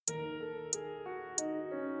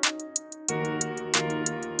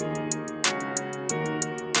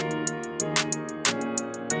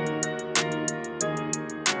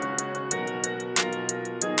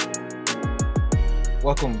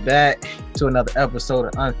Welcome back to another episode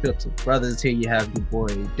of Unfiltered Brothers. Here you have your boy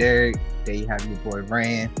Derek. There you have your boy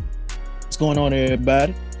Rand. What's going on,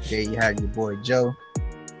 everybody? There you have your boy Joe.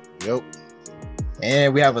 Yep.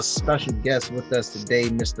 And we have a special guest with us today,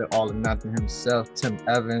 Mr. All or Nothing himself, Tim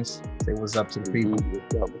Evans. Say what's up to the people.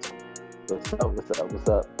 What's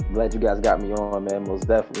up? Glad you guys got me on, man. Most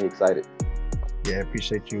definitely excited. Yeah,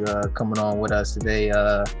 appreciate you coming on with us today.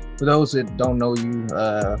 For those that don't know you,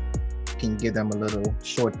 can you give them a little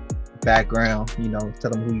short background? You know,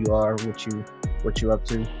 tell them who you are, what you up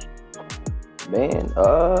to. Man,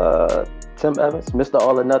 Tim Evans, Mr.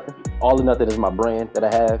 All or Nothing. All or Nothing is my brand that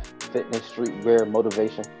I have. Fitness, streetwear,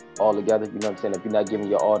 motivation, all together. You know what I'm saying? If you're not giving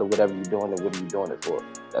your all to whatever you're doing, then what are you doing it for?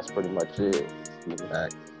 That's pretty much it.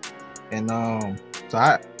 Right. And so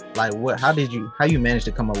how you managed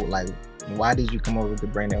to come up with why did you come up with the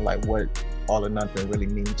brand and what All or Nothing really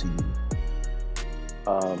mean to you?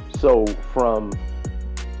 So from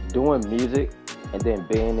doing music and then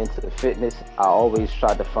being into the fitness, I always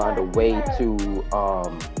tried to find a way to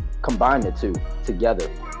combine the two together.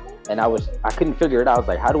 And I couldn't figure it out. I was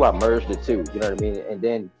like, how do I merge the two? You know what I mean? And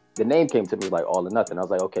then the name came to me like All or Nothing. I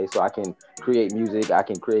was like, okay, so I can create music, I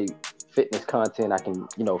can create fitness content, I can,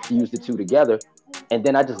 fuse the two together. And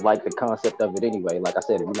then I just like the concept of it anyway. Like I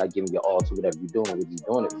said, if you're not giving your all to whatever you're doing, what are you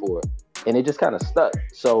doing it for? And it just kind of stuck.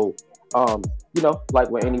 So, like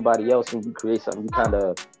with anybody else, when you create something, you kind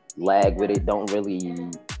of lag with it, don't really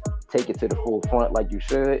take it to the full front like you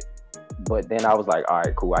should. But then I was like, all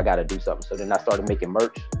right, cool, I got to do something. So then I started making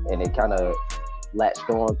merch, and it kind of latched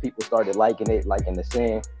on. People started liking it, liking the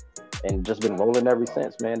scene, and just been rolling ever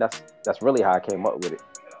since, man. That's really how I came up with it.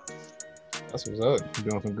 That's what's up. You're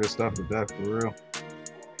doing some good stuff with that, for real.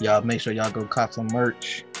 Y'all make sure y'all go cop some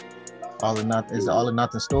merch. All or Nothing is the All or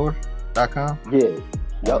Nothing store.com. Yeah.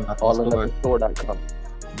 Yep. Allornothingstore.com.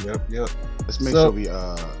 Yep. Let's make sure we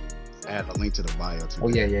add a link to the bio too. Oh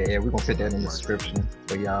yeah. We're gonna put that in the description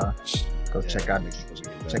for y'all. Go check out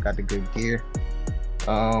the good gear.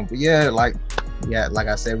 But like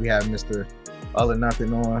I said, we have Mr. All or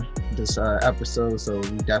Nothing on this episode. So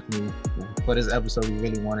we definitely, for this episode, we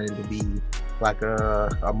really wanted it to be like a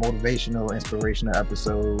motivational, inspirational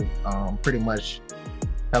episode. Pretty much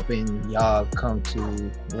helping y'all come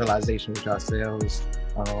to realization with yourselves.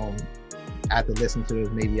 After listening to this,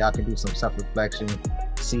 maybe y'all can do some self-reflection,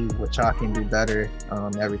 see what y'all can do better,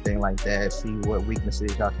 everything like that, see what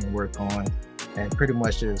weaknesses y'all can work on, and pretty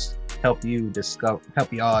much just help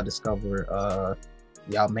y'all discover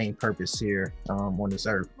y'all main purpose here on this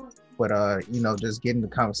earth. But just getting the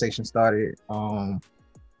conversation started, I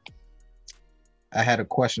had a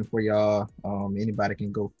question for y'all. Anybody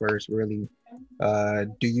can go first, really.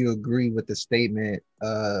 Do you agree with the statement,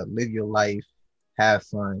 live your life, have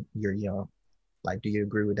fun, you're young? Do you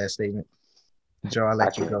agree with that statement? Joe, I'll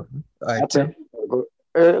let you go. Tim.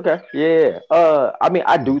 Okay, yeah.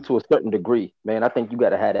 I do to a certain degree, man. I think you got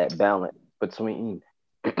to have that balance between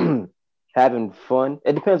having fun.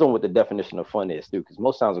 It depends on what the definition of fun is, too, because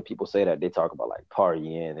most times when people say that, they talk about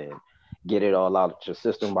partying and get it all out of your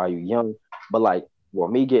system while you're young. But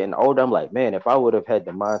me getting older, I'm like, man, if I would have had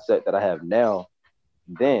the mindset that I have now,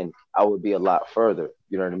 then I would be a lot further.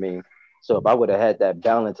 You know what I mean? So if I would have had that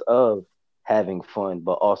balance of having fun,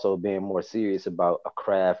 but also being more serious about a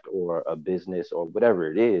craft or a business or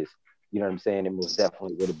whatever it is, you know what I'm saying? It most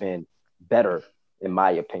definitely would have been better, in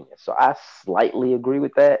my opinion. So I slightly agree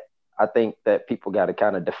with that. I think that people got to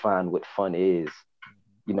kind of define what fun is,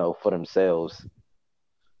 for themselves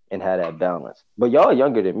and have that balance. But y'all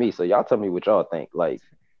younger than me, so y'all tell me what y'all think. What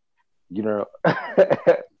y'all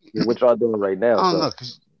doing right now? I don't know.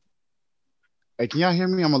 Hey, can y'all hear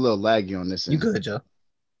me? I'm a little laggy on this end. You good, Joe?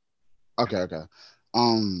 Okay.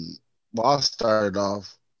 Well, I'll start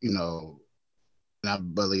off, and I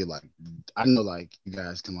believe I know you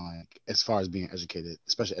guys can as far as being educated,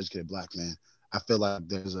 especially educated Black men, I feel like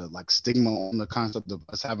there's a stigma on the concept of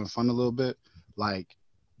us having fun a little bit.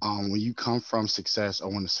 When you come from success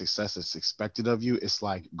or when the success is expected of you, it's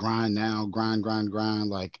grind now, grind.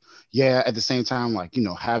 At the same time,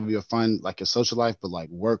 have your fun, your social life, but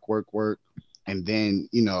work. And then,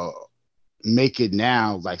 make it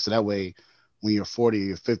now, so that way when you're 40 or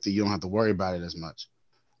you're 50, you don't have to worry about it as much.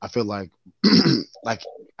 I feel like I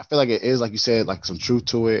feel like it is, like you said, some truth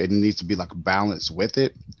to it. It needs to be a balance with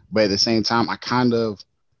it. But at the same time, I kind of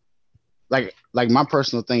my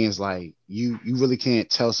personal thing is you really can't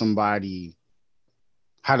tell somebody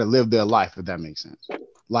how to live their life, if that makes sense.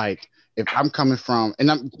 If I'm coming from,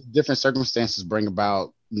 and different circumstances bring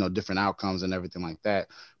about, different outcomes and everything like that.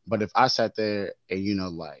 But if I sat there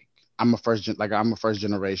and, I'm a first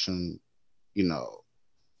generation,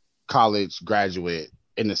 college graduate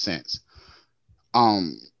in a sense.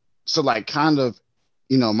 So like kind of,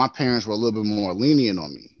 my parents were a little bit more lenient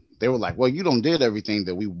on me. They were like, well, you don't did everything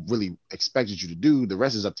that we really expected you to do. The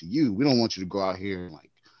rest is up to you. We don't want you to go out here and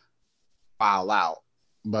like file out.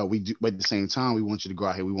 But we do, but at the same time, we want you to go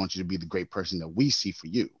out here. We want you to be the great person that we see for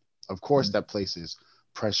you. Of course, that places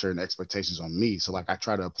pressure and expectations on me. So like I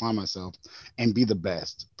try to apply myself and be the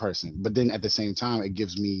best person. But then at the same time, it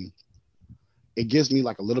gives me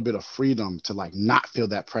like a little bit of freedom to like not feel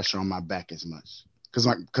that pressure on my back as much.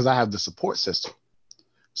 Because I have the support system.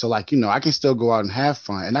 So like, I can still go out and have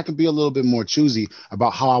fun, and I can be a little bit more choosy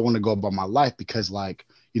about how I want to go about my life, because like,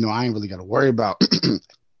 I ain't really got to worry about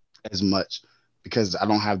as much, because I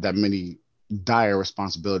don't have that many dire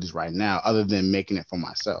responsibilities right now other than making it for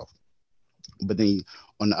myself. But then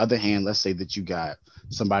on the other hand, let's say that you got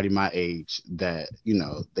somebody my age that,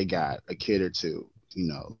 they got a kid or two,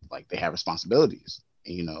 like they have responsibilities.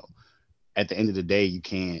 And, at the end of the day,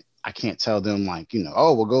 I can't tell them like,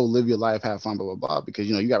 oh, well, go live your life, have fun, blah, blah, blah, because,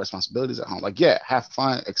 you got responsibilities at home. Like, yeah, have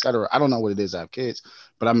fun, etc. I don't know what it is to have kids,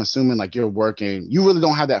 but I'm assuming like you're working, you really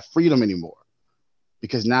don't have that freedom anymore,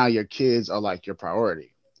 because now your kids are like your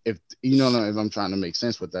priority. If if I'm trying to make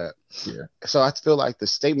sense with that. Yeah. So I feel like the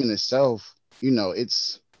statement itself,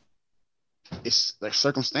 it's like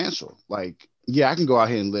circumstantial. Like, yeah, I can go out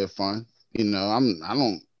here and live fun. I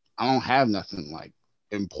don't have nothing like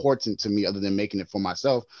important to me other than making it for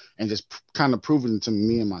myself and just kind of proving to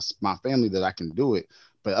me and my family that I can do it.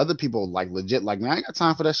 But other people like legit, like, man, I ain't got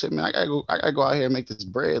time for that shit, man. I gotta go out here and make this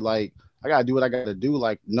bread. Like, I gotta do what I gotta do.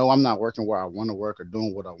 Like, no, I'm not working where I want to work or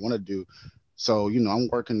doing what I want to do. So, I'm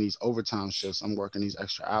working these overtime shifts. I'm working these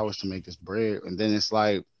extra hours to make this bread. And then it's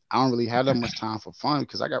like, I don't really have that much time for fun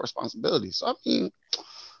because I got responsibilities. So, I mean,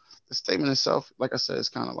 the statement itself, like I said, it's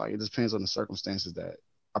kind of like, it depends on the circumstances that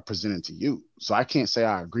are presented to you. So I can't say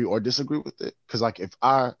I agree or disagree with it. Cause like, if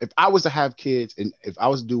I was to have kids and if I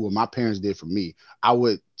was to do what my parents did for me, I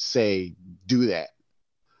would say, do that.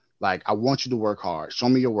 Like, I want you to work hard. Show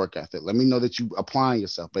me your work ethic. Let me know that you applying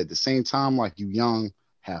yourself. But at the same time, like, you young,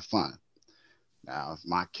 have fun. Now, if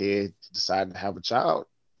my kid decided to have a child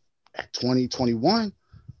at 20, 21,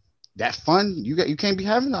 that fun, you can't be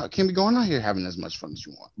going out here having as much fun as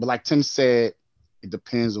you want. But like Tim said, it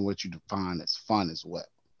depends on what you define as fun as well.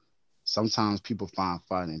 Sometimes people find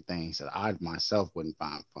fun in things that I myself wouldn't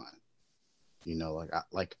find fun.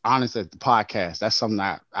 Like honestly, the podcast, that's something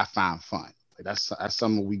I find fun. Like that's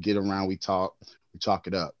something we get around, we talk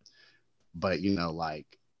it up. But like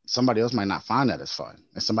somebody else might not find that as fun,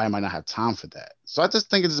 and somebody might not have time for that. So I just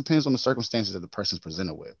think it just depends on the circumstances that the person's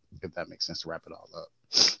presented with, if that makes sense to wrap it all up.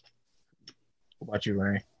 What about you,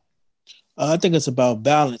 Ray? I think it's about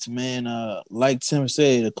balance, man. Like Tim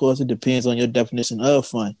said, of course, it depends on your definition of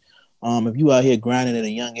fun. If you out here grinding at a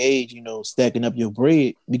young age, stacking up your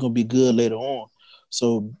bread, you're gonna be good later on.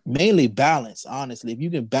 So mainly balance, honestly. If you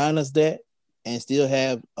can balance that and still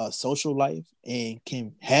have a social life and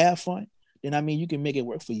can have fun, then you can make it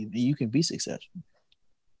work for you and you can be successful.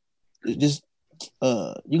 Just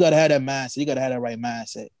you gotta have that mindset. You gotta have that right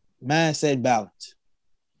mindset. Mindset balance.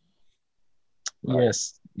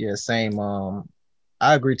 Yes. Yeah, same. I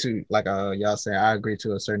agree to, like y'all say, I agree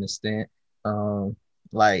to a certain extent.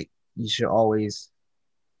 Like you should always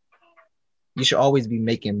be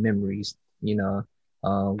making memories, go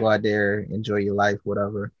out there, enjoy your life,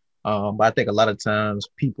 whatever. But I think a lot of times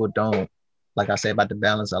people don't, like I said about the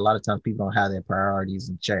balance, a lot of times people don't have their priorities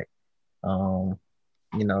in check. Like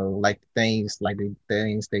the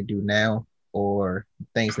things they do now or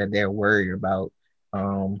things that they're worried about,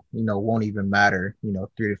 won't even matter, 3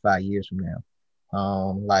 to 5 years from now.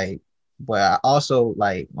 But I also,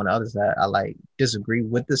 like, on the other side, I like disagree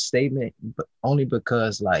with the statement, but only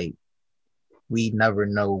because like we never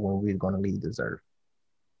know when we're going to leave this earth.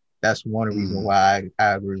 That's one reason why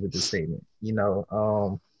I agree with the statement,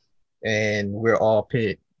 and we're all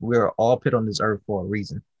put on this earth for a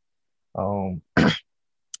reason. And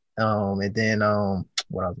then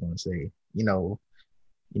what I was going to say,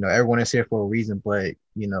 everyone is here for a reason, but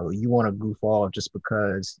you want to goof off just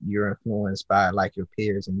because you're influenced by like your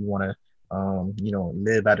peers and you want to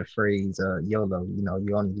live by the phrase YOLO,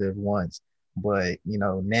 you only live once. But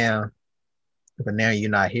now you're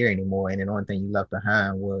not here anymore, and the only thing you left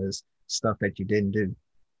behind was stuff that you didn't do.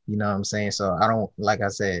 You know what I'm saying? So I don't, like I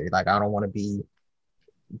said, like I don't want to be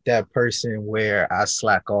that person where I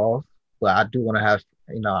slack off, but I do want to have,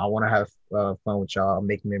 I want to have fun with y'all,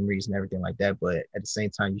 make memories and everything like that. But at the same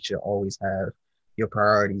time, you should always have your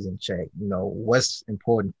priorities in check. What's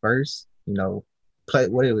important first.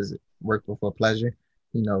 Work before pleasure.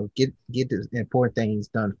 Get the important things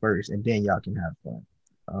done first, and then y'all can have fun.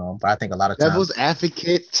 But I think a lot of Devil's times,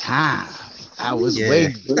 advocate time. I was yeah.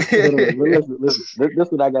 waiting. Listen. This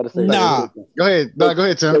is what I gotta say. Nah. Go ahead. No, go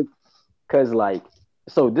ahead, Tim. Because like,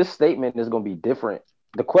 so this statement is gonna be different.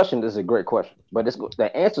 The question is a great question, but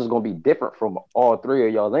the answer is gonna be different from all three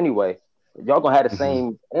of y'all anyway. Y'all gonna have the Mhm.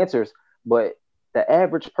 same answers, but the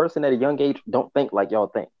average person at a young age don't think like y'all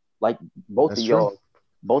think. Like both That's of true. y'all,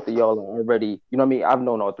 both of y'all are already, you know what I mean? I've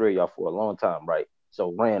known all three of y'all for a long time, right?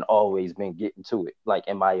 So Rand always been getting to it, like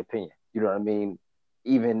in my opinion. You know what I mean?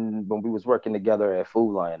 Even when we was working together at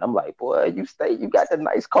Food Lion, I'm like, boy, you got the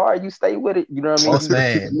nice car, you stay with it. You know what I mean?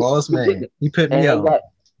 Boss You getting man. it. He put And me ain't on. got,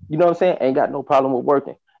 you know what I'm saying? Ain't got no problem with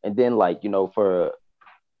working. And then like, for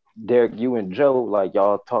Derek, you and Joe, like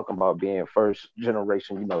y'all talking about being first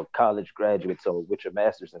generation, college graduates or with your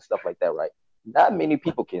masters and stuff like that, right? Not many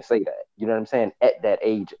people can say that. You know what I'm saying? At that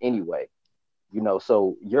age anyway.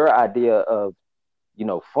 So your idea of,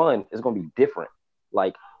 fun is gonna be different.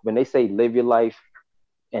 Like when they say live your life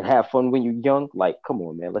and have fun when you're young, like come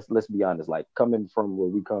on, man. Let's be honest. Like coming from where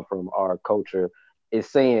we come from, our culture is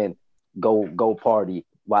saying go party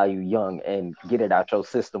while you're young and get it out your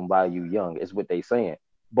system while you're young is what they saying.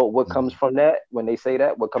 But what comes Mhm. from that when they say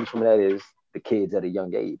that, what comes from that is the kids at a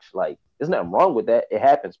young age. Like there's nothing wrong with that. It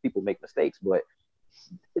happens. People make mistakes, but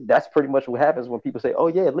that's pretty much what happens when people say, "Oh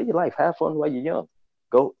yeah, live your life, have fun while you're young.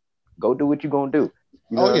 Go go do what you're gonna do."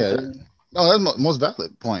 You know Oh what I'm yeah. saying? No, that's most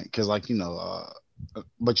valid point because, like,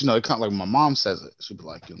 but it kind of like my mom says it. She'd be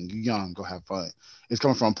like, "You young, go have fun." It's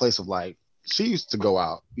coming from a place of like she used to go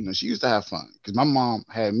out. She used to have fun because my mom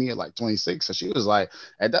had me at like 26, so she was like,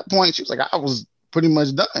 at that point, she was like, I was pretty much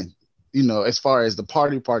done. As far as the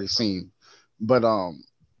party scene. But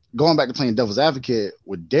going back to playing devil's advocate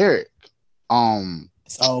with Derek, um,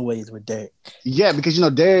 It's always with Derek. yeah, because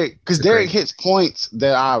Derek Agree. hits points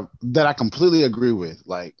that I completely agree with.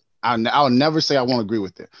 Like I'll never say I won't agree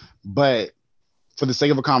with it, but for the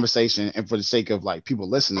sake of a conversation and for the sake of like people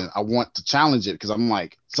listening, I want to challenge it because I'm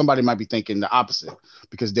like somebody might be thinking the opposite.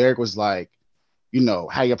 Because Derek was like,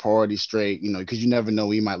 have your priorities straight, because you never know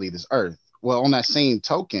when you might leave this earth. Well, on that same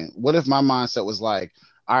token, what if my mindset was like,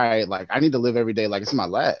 all right, like I need to live every day like it's my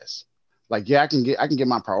last. Like, yeah, I can get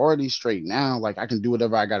my priorities straight now. Like I can do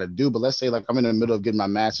whatever I gotta do. But let's say like I'm in the middle of getting my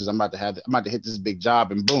master's, I'm about to hit this big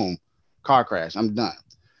job and boom, car crash. I'm done.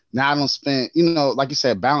 Now I don't spend, like you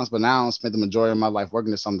said, balance, but now I don't spend the majority of my life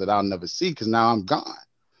working to something that I'll never see because now I'm gone.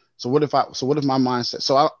 So what if my mindset,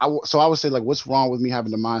 so I would say like, what's wrong with me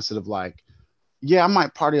having the mindset of like, yeah, I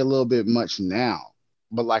might party a little bit much now,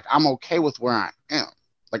 but like I'm okay with where I am.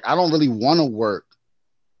 Like I don't really want to work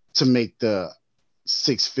to make the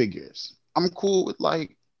six figures. I'm cool with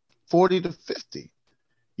like 40 to 50.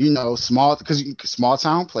 Small because small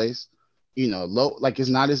town place, low like it's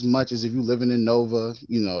not as much as if you living in Nova,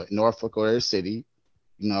 Norfolk or a city.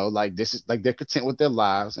 Like this is like they're content with their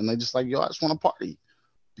lives and they just like, yo, I just want to party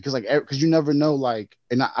because because you never know, like,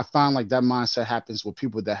 and I find like that mindset happens with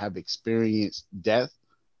people that have experienced death.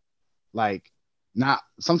 Like, not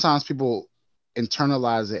sometimes people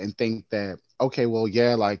internalize it and think that, okay, well,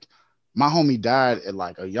 yeah, like my homie died at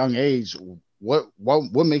like a young age. What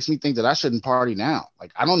makes me think that I shouldn't party now?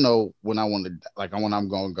 Like, I don't know when I want to, like, when I'm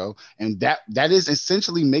going to go, and that is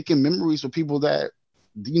essentially making memories with people that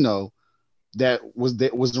you know that was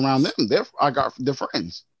around them. I got their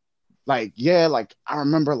friends. Like, yeah, like I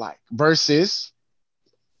remember like versus.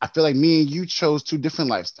 I feel like me and you chose two different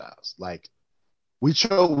lifestyles. Like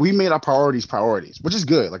we made our priorities, which is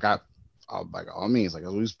good. Like by all means, like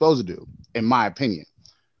that's what we're supposed to do, in my opinion.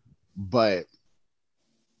 But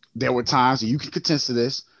there were times, and you can contest to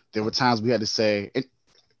this. There were times we had to say, and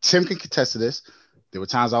Tim can contest to this. There were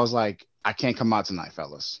times I was like, I can't come out tonight,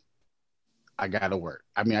 fellas. I gotta work.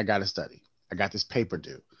 I mean, I gotta study. I got this paper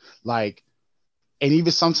due. Like, and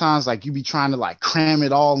even sometimes, like you be trying to like cram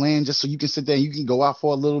it all in just so you can sit there and you can go out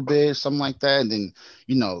for a little bit, something like that. And then,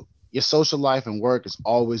 your social life and work is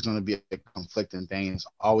always going to be a conflicting thing. It's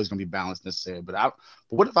always going to be balanced necessary. But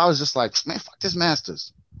what if I was just like, man, fuck this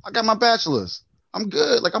master's. I got my bachelor's. I'm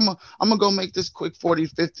good. Like I'm gonna go make this quick 40,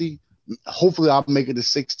 50. Hopefully I'll make it to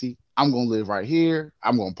 60. I'm gonna live right here.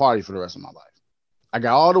 I'm gonna party for the rest of my life. I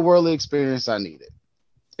got all the worldly experience I needed.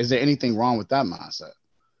 Is there anything wrong with that mindset?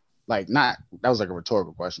 Like, not that was like a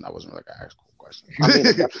rhetorical question. That wasn't like an actual question. I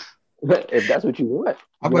mean, if that's what you want,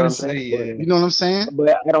 I'm you know about what to I'm say, saying. yeah. You know what I'm saying? But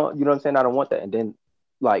I don't, you know what I'm saying. I don't want that. And then,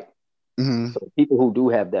 like, Mm-hmm. so people who do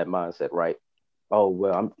have that mindset, right? Oh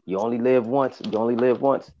well, you only live once. You only live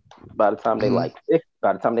once. By the time they Mm-hmm. like 50,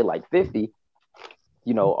 by the time they like 50,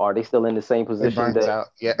 are they still in the same They position burnt that out.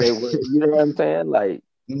 Yeah. they were? You know what I'm saying?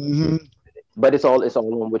 Mm-hmm. But it's all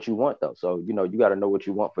on what you want though. So you got to know what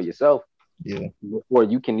you want for yourself. Yeah. before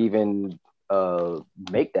you can even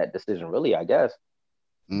make that decision. Really, I guess.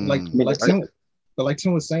 Like, Mm. but like it's- Tim, but like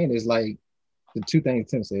Tim was saying, is like the two things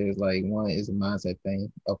Tim said is like one is a mindset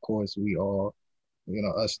thing. Of course, we all,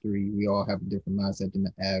 us three, we all have a different mindset than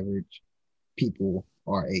the average people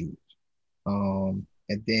our age. And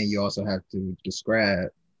then you also have to describe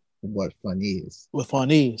what fun is. With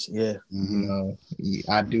fun is, yeah. Mhm.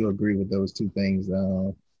 I do agree with those two things.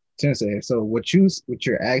 Tim said. So what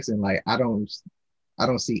you're asking, like, I don't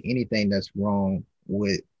see anything that's wrong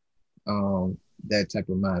with that type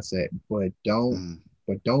of mindset, Mhm.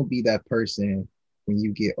 but don't be that person when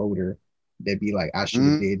you get older that be like, I should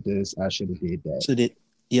have Mhm. did this, I should have did that. So that,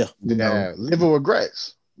 yeah. You know, Yeah, live with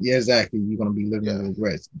regrets. yeah, exactly. You're gonna be living Yeah. with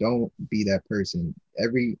regrets. Don't be that person.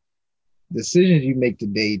 Every decision you make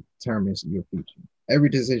today determines your future. Every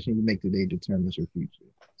decision you make today determines your future.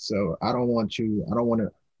 So I don't want you. I don't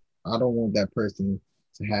want that person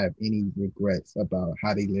to have any regrets about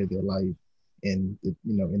how they live their life in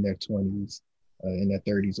their 20s, in their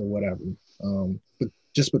 30s or whatever. But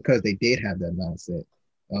just because they did have that mindset.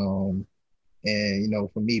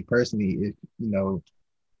 And for me personally, if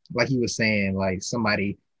like he was saying, like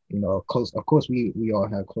somebody, close. Of course, we all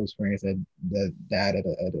have close friends that died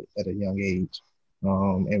at a young age,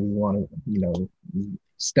 and we want to,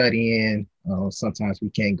 studying. Sometimes we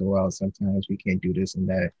can't go out. Sometimes we can't do this and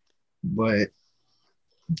that. But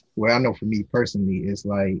what I know for me personally is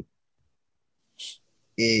like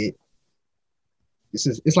it.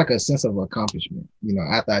 It's like a sense of accomplishment.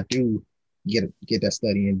 After I do get that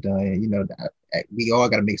studying done, we all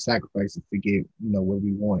got to make sacrifices to get what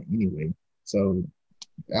we want anyway. So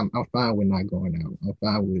I'm fine with not going out. I'm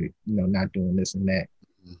fine with not doing this and that.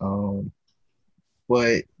 Um,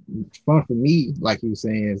 but fun for me, like you were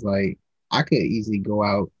saying, is like I could easily go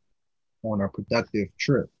out on a productive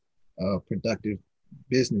trip, a productive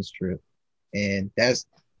business trip, and that's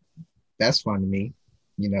fun to me.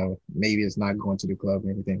 Maybe it's not going to the club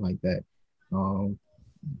or anything like that. Um,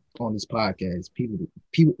 on this podcast, people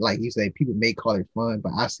like you say, people may call it fun,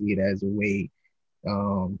 but I see it as a way.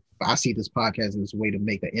 But I see this podcast as a way to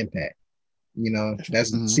make an impact.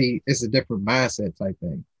 See, it's a different mindset type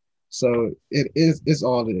thing. So it's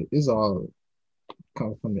all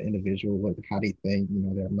comes from the individual, what how they think,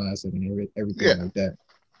 their mindset and everything Yeah. like that.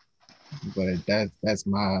 But that's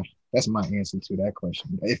my answer to that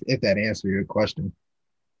question. If that answers your question.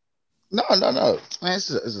 No. Man,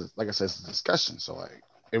 like I said, it's a discussion. So like,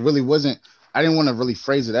 it really wasn't. I didn't want to really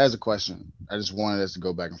phrase it as a question. I just wanted us to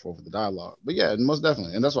go back and forth with the dialogue. But yeah, most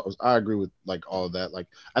definitely, and that's what I agree with. Like all of that. Like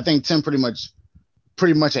I think Tim pretty much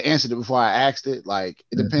answered it before I asked it. Like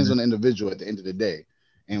it depends on the individual at the end of the day,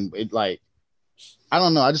 and it like I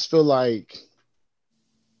don't know. I just feel like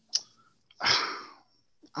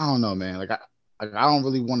I don't know, man. Like I don't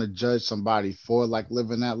really want to judge somebody for like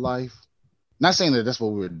living that life. Not saying that that's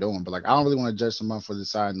what we were doing, but like I don't really want to judge someone for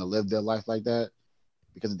deciding to live their life like that,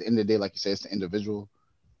 because at the end of the day, like you said, it's the individual,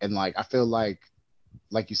 and like I feel like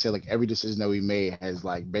you said, like every decision that we made has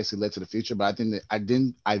like basically led to the future. But I think that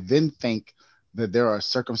I then think that there are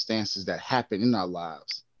circumstances that happen in our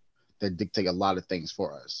lives that dictate a lot of things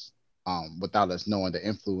for us, without us knowing the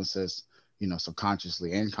influences,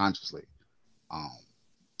 subconsciously and consciously,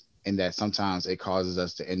 and that sometimes it causes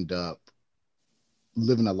us to end up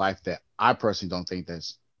living a life that I personally don't think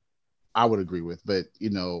I would agree with, but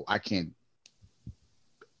I can't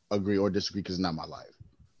agree or disagree because it's not my life,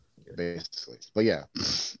 basically. But yeah.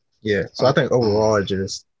 So I think overall,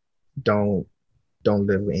 just don't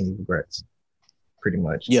live with any regrets. Pretty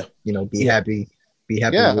much. Yeah. Be happy. Be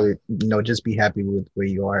happy with just be happy with where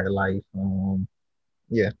you are in life.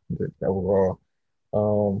 Overall.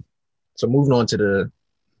 So moving on to the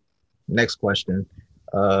next question.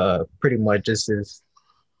 Pretty much this is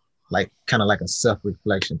like kind of like a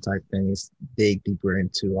self-reflection type thing. It's dig deeper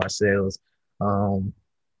into ourselves. I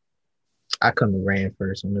come to Rand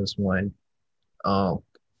first on this one.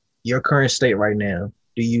 Your current state right now,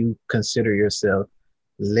 do you consider yourself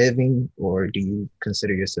living or do you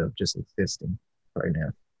consider yourself just existing right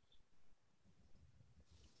now?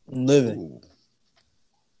 I'm living.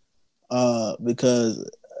 Because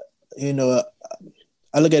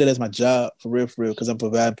I look at it as my job for real, because I'm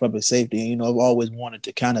providing public safety. And, I've always wanted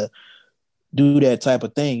to kind of do that type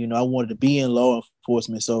of thing. I wanted to be in law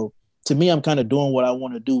enforcement. So to me, I'm kind of doing what I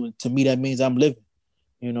want to do. And to me, that means I'm living.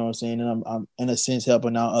 You know what I'm saying? And I'm in a sense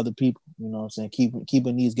helping out other people. You know what I'm saying?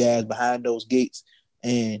 Keeping these guys behind those gates.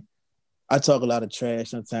 And I talk a lot of trash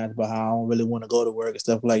sometimes about how I don't really want to go to work and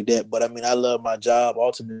stuff like that. But I mean, I love my job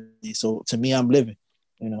ultimately. So to me, I'm living.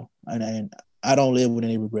 And I don't live with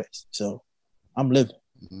any regrets. So I'm living.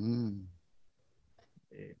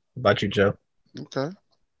 About you, Joe? Okay.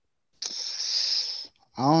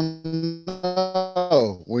 I don't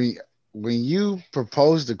know. When you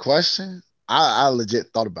proposed the question, I legit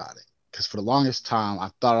thought about it. Because for the longest time,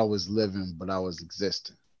 I thought I was living, but I was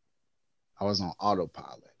existing. I was on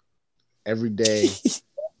autopilot every day,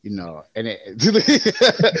 and I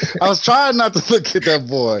was trying not to look at that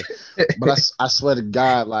boy, but I swear to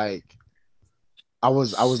God, like I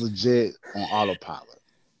was legit on autopilot,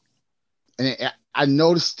 and I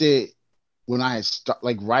noticed it when I had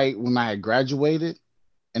right when I had graduated,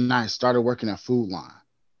 and I started working at Food Line.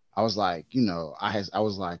 I was like, I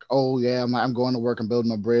was like, oh yeah, I'm going to work. I'm building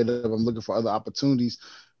my bread up. I'm looking for other opportunities,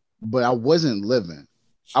 but I wasn't living.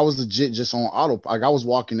 I was legit just on auto. Like I was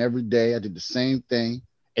walking every day. I did the same thing,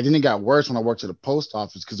 and then it got worse when I worked at the post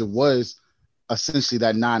office because it was essentially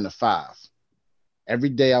that 9 to 5. Every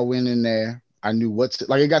day I went in there. I knew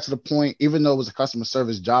it got to the point, even though it was a customer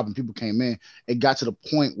service job and people came in, it got to the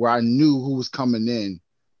point where I knew who was coming in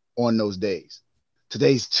on those days.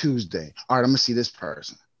 Today's Tuesday. All right, I'm gonna see this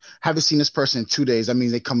person. Haven't seen this person in 2 days. That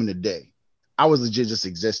means they come in today. I was legit just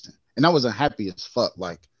existing, and I was unhappy as fuck.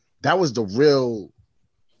 Like that was the real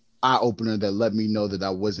eye opener that let me know that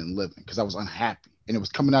I wasn't living because I was unhappy, and it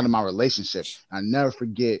was coming out of my relationship. I never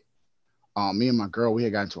forget. Me and my girl, we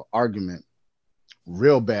had got into an argument,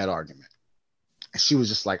 real bad argument, and she was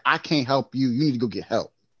just like, "I can't help you. You need to go get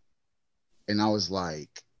help." And I was like,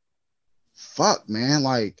 "Fuck, man!"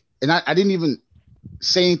 Like, and I didn't even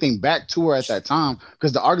say anything back to her at that time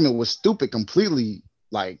because the argument was stupid completely.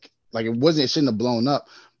 Like it shouldn't have blown up,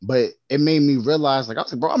 but it made me realize, like, I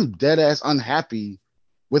was like, bro, I'm dead ass unhappy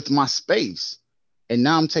with my space. And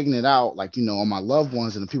now I'm taking it out, like, on my loved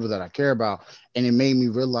ones and the people that I care about. And it made me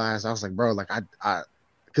realize, I was like, bro, like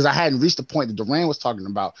because I hadn't reached the point that Duran was talking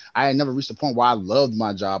about. I had never reached the point where I loved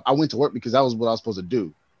my job. I went to work because that was what I was supposed to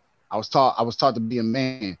do. I was taught to be a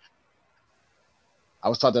man. I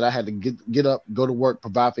was taught that I had to get up, go to work,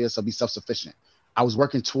 provide for yourself, be self-sufficient. I was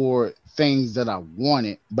working toward things that I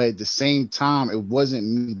wanted, but at the same time, it wasn't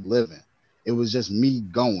me living. It was just me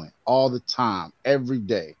going all the time, every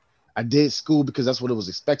day. I did school because that's what it was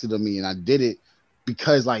expected of me, and I did it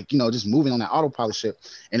because, like, just moving on that autopilot ship.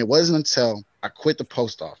 And it wasn't until I quit the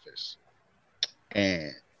post office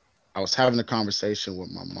and I was having a conversation with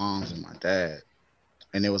my moms and my dad,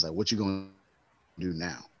 and they was like, "What you gonna do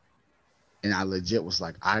now?" And I legit was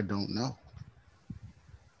like, "I don't know."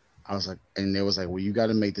 I was like, and they was like, "Well, you got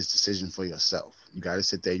to make this decision for yourself. You got to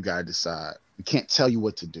sit there. You got to decide. We can't tell you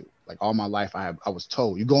what to do." Like all my life, I was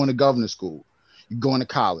told, "You going to governor's school. You going to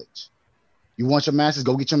college. You want your master's?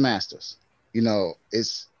 Go get your master's." It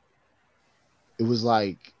was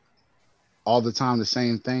like all the time the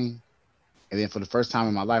same thing. And then for the first time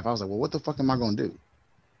in my life, I was like, "Well, what the fuck am I going to do?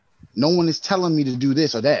 No one is telling me to do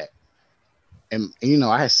this or that." And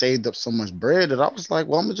I had saved up so much bread that I was like,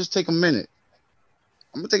 "Well, I'm gonna just take a minute.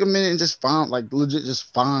 I'm gonna take a minute and just legit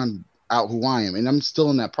just find out who I am." And I'm still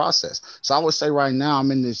in that process. So I would say right now I'm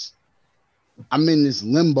in this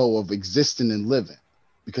limbo of existing and living,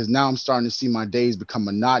 because now I'm starting to see my days become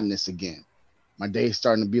monotonous again. My days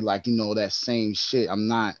starting to be like, that same shit. I'm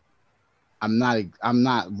not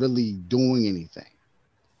really doing anything.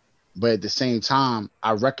 But at the same time,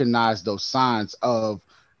 I recognize those signs of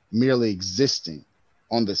merely existing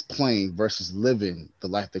on this plane versus living the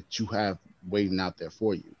life that you have waiting out there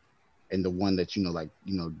for you, and the one that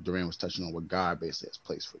Duran was touching on, what God basically has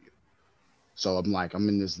placed for you. So I'm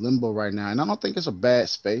in this limbo right now, and I don't think it's a bad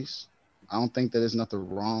space. I don't think that there's nothing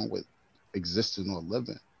wrong with existing or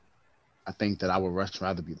living. I think that I would much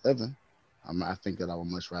rather be living. I think that I would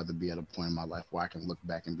much rather be at a point in my life where I can look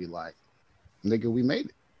back and be like, "Nigga, we made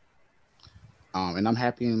it." And I'm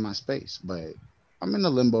happy in my space, but I'm in the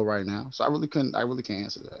limbo right now, so I really can't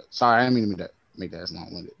answer that. Sorry, I didn't mean to make that as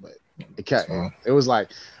long-winded, but it was like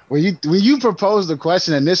when you proposed the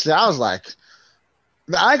question initially, I was like,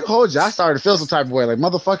 I can hold you. I started to feel some type of way, like,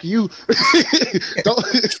 motherfucker, you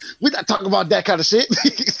we not talking about that kind of shit.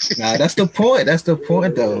 Nah, that's the point. That's the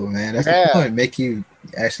point, though, man. That's the point. Make you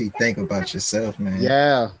actually think about yourself, man.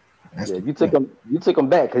 Yeah. You took him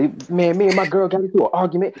back, cause me and my girl got into an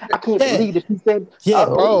argument. I can't believe that she said, "Yeah,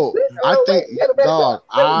 bro." I think, dog,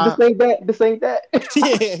 this ain't that.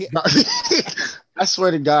 I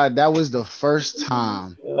swear to God, that was the first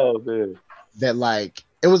time. Oh man, that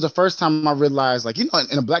it was the first time I realized,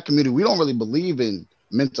 in a Black community, we don't really believe in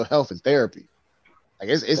mental health and therapy. Like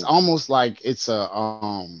it's almost like it's a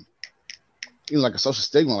like a social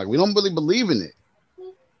stigma. Like we don't really believe in it.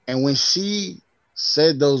 And when she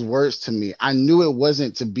said those words to me, I knew it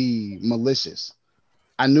wasn't to be malicious.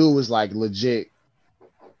 I knew it was like legit.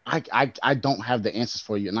 I don't have the answers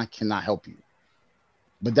for you, and I cannot help you.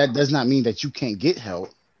 but that does not mean that you can't get help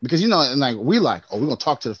because and like we're gonna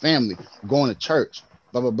talk to the family, going to church,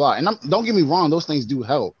 blah blah blah. And don't get me wrong, those things do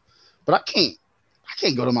help, but I can't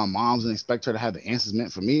go to my mom's and expect her to have the answers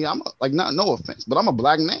meant for me. No offense, but I'm a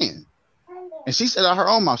black man, and she said out her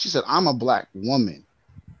own mouth, she said I'm a black woman.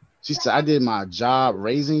 She said I did my job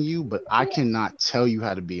raising you, but I cannot tell you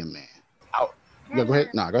how to be a man. Yeah, go ahead.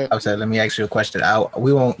 No, go ahead. I said, let me ask you a question.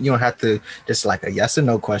 We won't. You don't have to. Just like a yes or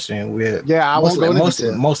no question. I won't go into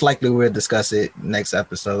detail. Most likely we'll discuss it next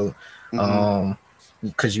episode.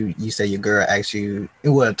 Because you said your girl asked you,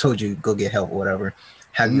 told you go get help or whatever.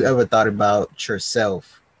 Have you ever thought about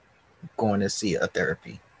yourself going to see a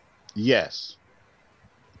therapy? Yes.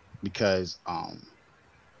 Because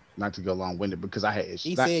not to go long-winded, because I had issues.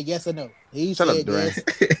 He said yes or no. He Shut said up, Duran.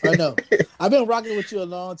 yes or no. I've been rocking with you a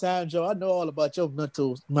long time, Joe. I know all about your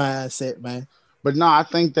mental mindset, man. But no, I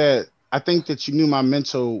think that you knew my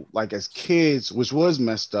mental, like as kids, which was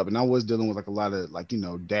messed up, and I was dealing with like a lot of like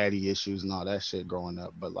daddy issues and all that shit growing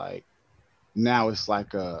up. But like now it's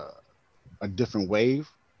like a different wave,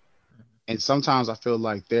 and sometimes I feel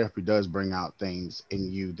like therapy does bring out things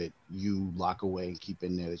in you that you lock away and keep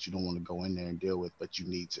in there that you don't want to go in there and deal with, but you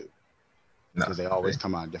need to. Because they always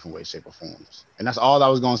come out in different ways, shape, or forms. And that's all I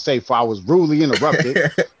was going to say before I was rudely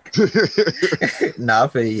interrupted. I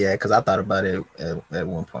feel because I thought about it at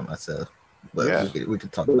one point myself. But we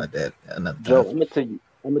could talk about that another time. Joe, I'm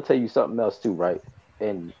gonna tell you something else too, right?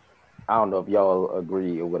 And I don't know if y'all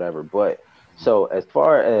agree or whatever, but so as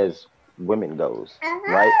far as women goes,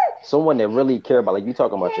 right? Someone that really care about, like you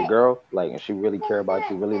talking about your girl, like, and she really care about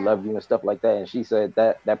you, really love you and stuff like that. And she said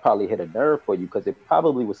that probably hit a nerve for you because it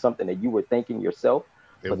probably was something that you were thinking yourself.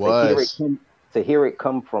 To hear it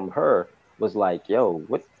come from her was like, yo,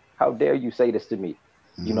 how dare you say this to me?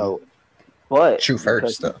 But true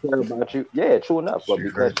first stuff. Care about you, true enough. But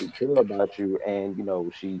because she care about you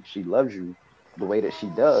and she loves you the way that she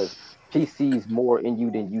does, she sees more in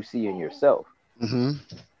you than you see in yourself.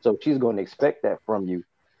 So she's going to expect that from you.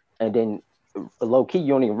 And then low key,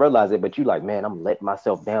 you don't even realize it, but you like, man, I'm letting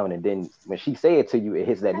myself down. And then when she say it to you, it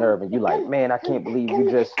hits that nerve and you like, man, I can't believe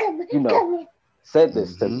you just, said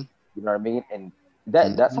this to me. You know what I mean? And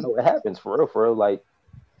that's how it happens for real. Like,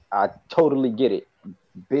 I totally get it.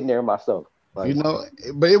 Been there myself. Like,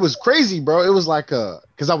 but it was crazy, bro. It was like,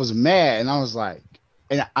 cause I was mad and I was like,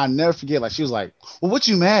 and I never forget, like, she was like, well, what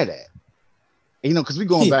you mad at? And, cause we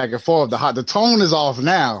going back and forth. The tone is off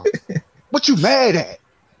now. What you mad at?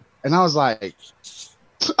 And I was like,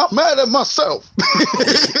 I'm mad at myself.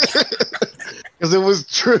 Cause it was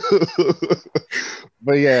true.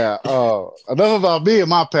 But yeah, enough about me and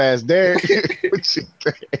my past. Derek, what you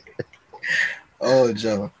think? Oh,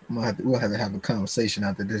 Joe, we'll have to have a conversation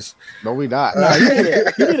after this. No, we not. No,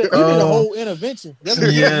 you need a whole intervention. You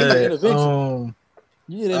need an intervention.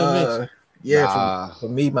 For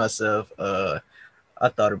me myself, I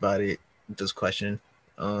thought about it. This question.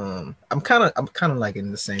 I'm kind of like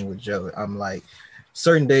in the same with Joe. I'm like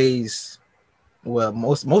certain days. Well,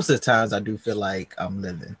 most of the times I do feel like I'm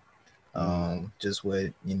living. Just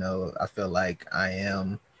with I feel like I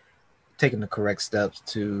am taking the correct steps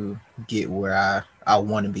to get where I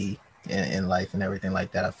want to be in life and everything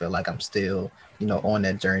like that. I feel like I'm still on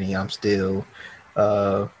that journey. I'm still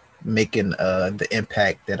making the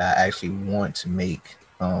impact that I actually want to make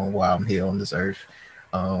while I'm here on this earth.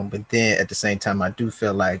 But then at the same time, I do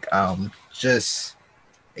feel like I'm just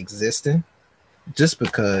existing just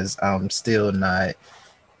because I'm still not,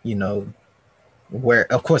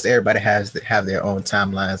 where, of course, everybody have their own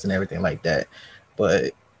timelines and everything like that.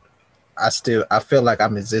 But I feel like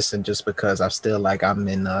I'm existing just because I still like I'm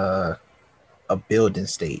in a building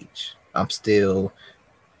stage. I'm still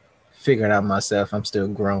figuring out myself. I'm still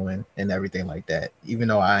growing and everything like that. Even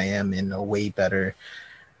though I am in a way better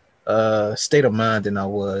state of mind than I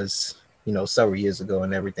was, several years ago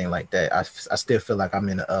and everything like that. I still feel like I'm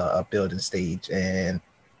in a building stage, and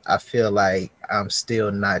I feel like I'm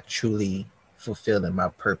still not truly fulfilling my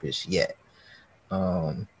purpose yet.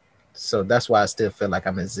 So that's why I still feel like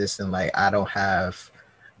I'm existing. Like I don't have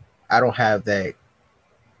that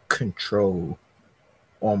control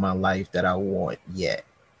on my life that I want yet.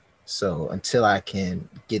 So until I can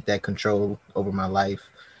get that control over my life,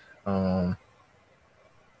 then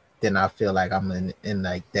I feel like I'm in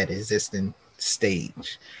like that existing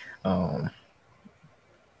stage. So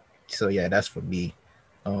yeah, that's for me.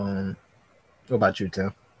 What about you,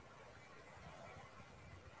 Tim?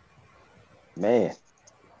 Man,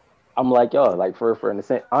 I'm like y'all, like for in the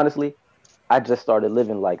sense, honestly, I just started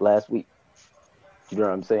living like last week. You know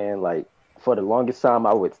what I'm saying? Like for the longest time,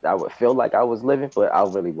 I would feel like I was living, but I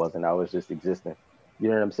really wasn't. I was just existing. You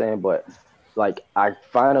know what I'm saying? But Like I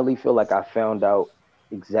finally feel like I found out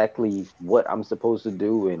exactly what I'm supposed to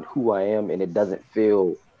do and who I am, and I don't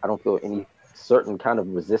feel any certain kind of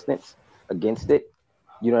resistance against it.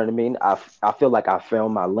 You know what I mean? I feel like I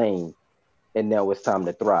found my lane, and now it's time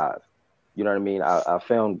to thrive. You know what I mean? I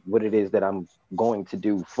found what it is that I'm going to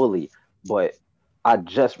do fully, but I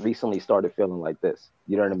just recently started feeling like this.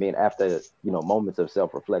 You know what I mean? After, moments of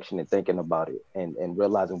self-reflection and thinking about it and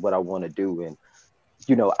realizing what I want to do. And,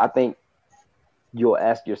 I think you'll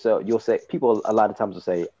ask yourself, you'll say, people a lot of times will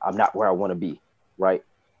say, I'm not where I want to be, right?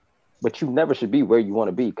 But you never should be where you want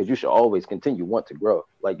to be, because you should always continue want to grow.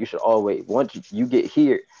 Like you should always, once you get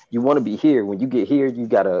here, you want to be here. When you get here, you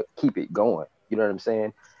gotta keep it going. You know what I'm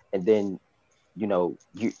saying? And then, you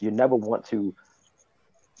never want to,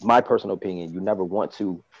 my personal opinion, you never want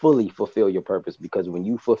to fully fulfill your purpose, because when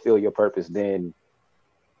you fulfill your purpose, then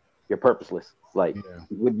you're purposeless. Like, Yeah.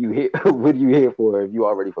 what you here? What are you here for if you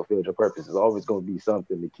already fulfilled your purpose? It's always going to be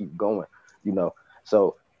something to keep going. You know.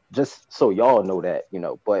 So just so y'all know that,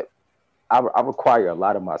 But I require a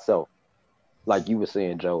lot of myself, like you were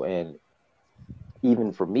saying, Joe, and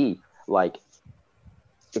even for me, like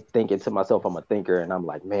thinking to myself, I'm a thinker, and I'm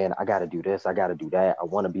like, man, I got to do this, I got to do that. I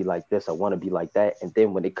want to be like this, I want to be like that. And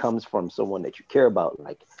then when it comes from someone that you care about,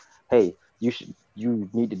 like, hey, you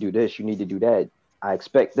need to do this, you need to do that. I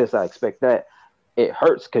expect this, I expect that. It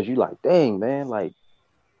hurts because you like, dang, man, like,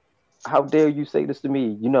 how dare you say this to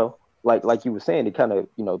me? Like you were saying, it kind of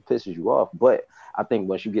pisses you off. But I think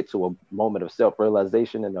once you get to a moment of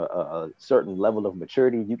self-realization and a certain level of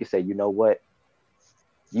maturity, you can say, you know what,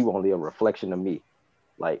 you only a reflection of me.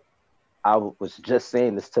 Like I was just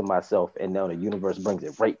saying this to myself, and now the universe brings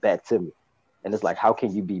it right back to me. And it's like, how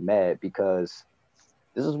can you be mad? Because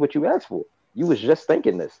this is what you asked for. You was just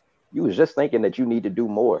thinking this. You was just thinking that you need to do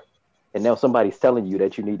more. And now somebody's telling you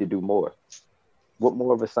that you need to do more. What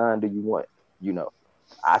more of a sign do you want?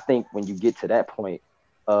 I think when you get to that point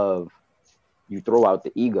of you throw out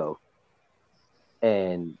the ego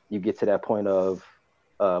and you get to that point of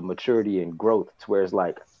maturity and growth, to where it's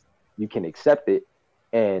like you can accept it,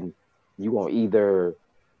 and you gonna either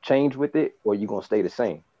change with it or you gonna stay the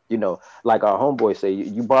same. Like our homeboys say,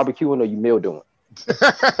 you barbecuing or you meal doing.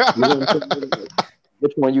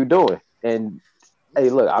 Which one you doing? And hey,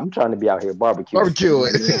 look, I'm trying to be out here barbecuing.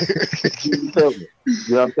 You feel me?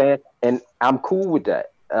 You know what I'm saying? And I'm cool with that.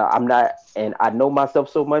 I'm not, and I know myself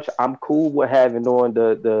so much. I'm cool with having on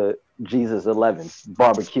the Jesus 11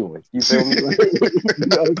 barbecuing. You feel me? You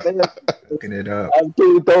know what I'm saying? Looking it up. I'm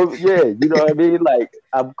cool with those. Yeah, you know what I mean. Like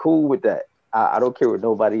I'm cool with that. I don't care what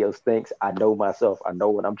nobody else thinks. I know myself. I know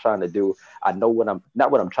what I'm trying to do. I know what I'm not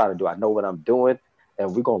what I'm trying to do. I know what I'm doing,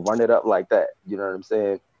 and we're gonna run it up like that. You know what I'm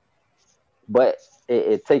saying? But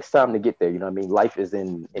it takes time to get there. You know what I mean? Life is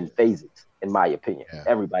in phases, in my opinion. Yeah.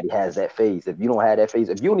 Everybody has that phase. If you don't have that phase,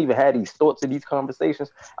 if you don't even have these thoughts and these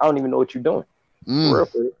conversations, I don't even know what you're doing. For real,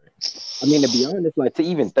 for real. I mean, to be honest, like to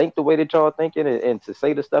even think the way that y'all thinking, and to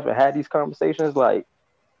say the stuff and have these conversations, like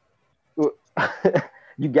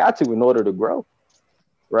you got to in order to grow,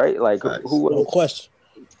 right? Like Nice. who No question.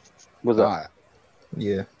 was All up? right.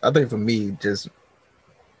 Yeah, I think for me, just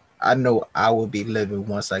I know I will be living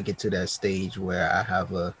once I get to that stage where I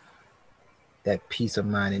have that peace of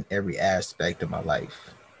mind in every aspect of my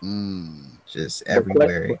life, just But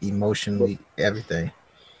everywhere, emotionally, everything.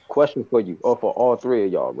 question for you, or for all three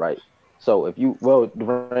of y'all, right? So if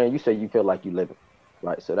Duran, you say you feel like you living,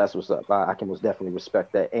 right? So that's what's up. I can most definitely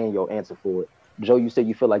respect that and your answer for it. Joe, you say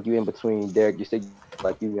you feel like you in between. Derek, you say you feel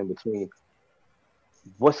like you in between.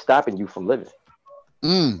 What's stopping you from living?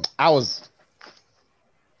 I was,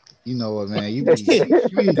 you know what, man? You That's the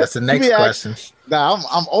you next be question. Nah,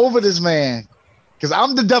 I'm over this, man, because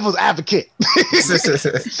I'm the devil's advocate.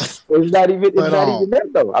 It's not even. It's But not even that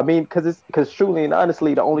though. I mean, because truly and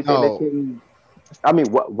honestly, the only thing that no, can. I mean,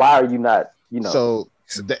 why are you not? so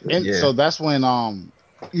Yeah. so that's when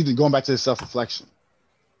you going back to the self reflection,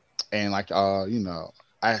 and like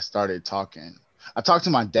I started talking. I talked to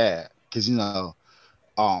my dad because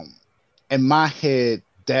um in my head,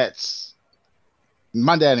 that's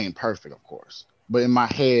my dad ain't perfect, of course, but in my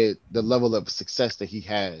head, the level of success that he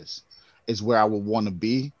has is where I would want to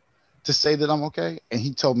be to say that I'm okay. And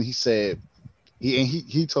he told me, he said,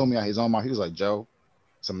 he told me out his own mouth, he was like, Joe,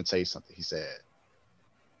 so I'm gonna tell you something. He said,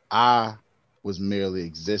 I was merely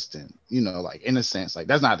existing, like in a sense, like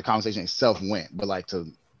that's not how the conversation itself went, but like to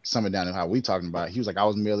sum it down to how we talking about it, he was like, I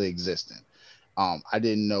was merely existing. I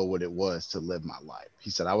didn't know what it was to live my life. He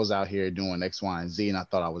said, I was out here doing X, Y, and Z, and I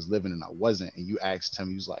thought I was living and I wasn't. And you asked him,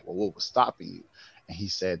 he was like, well, what was stopping you? And he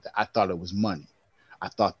said that I thought it was money. I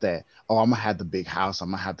thought that, oh, I'm gonna have the big house, I'm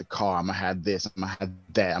gonna have the car, I'm gonna have this, I'm gonna have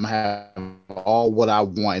that, I'm gonna have all what I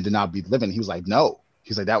want, and then I'll be living. He was like, no.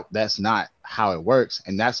 He's like, that's not how it works.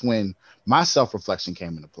 And that's when my self-reflection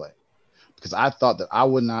came into play. Because I thought that I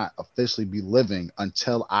would not officially be living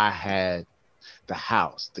until I had the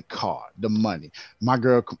house, the car, the money. My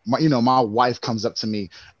wife comes up to me,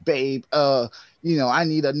 babe, I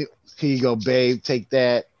need a new, here you go, babe, take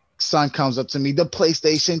that. Son comes up to me, the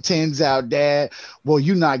PlayStation 10's out, Dad. Well,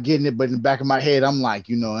 you're not getting it, but in the back of my head, I'm like,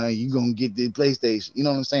 hey, you gonna get the PlayStation. You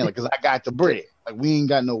know what I'm saying? Like, cause I got the bread. Like, we ain't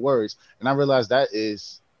got no words. And I realized I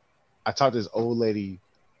talked to this old lady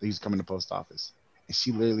that used to come in the post office. And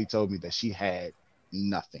she literally told me that she had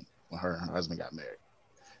nothing when her and her husband got married.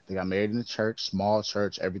 They got married in the church, small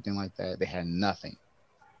church, everything like that. They had nothing.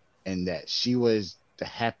 And that she was the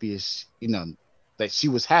happiest, that she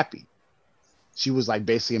was happy. She was like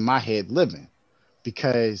basically in my head living.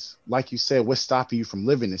 Because like you said, what's stopping you from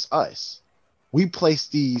living is us. We place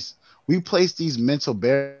these mental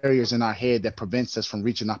barriers in our head that prevents us from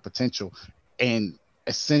reaching our potential. And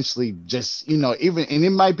essentially just, and it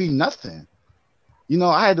might be nothing.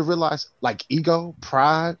 I had to realize, like, ego,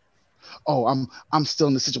 pride. Oh, I'm still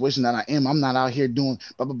in the situation that I am. I'm not out here doing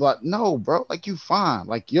blah blah blah. No, bro, like, you fine.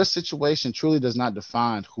 Like, your situation truly does not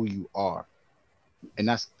define who you are, and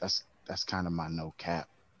that's kind of my no cap.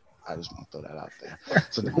 I just want to throw that out there.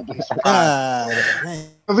 So don't be surprised.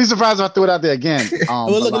 Don't be surprised if I threw it out there again.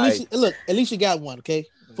 Well, look, at least you got one, okay?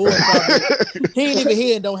 4 or 5. He ain't even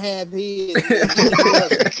here and don't have his.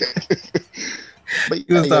 But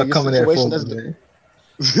you start coming there for me, man.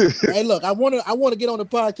 Hey, look, I want to get on the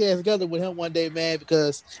podcast together with him one day, man,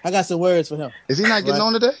 because I got some words for him. Is he not getting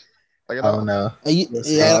on today? I don't know.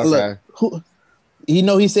 Look,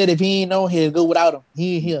 he said if he ain't on here, go without him.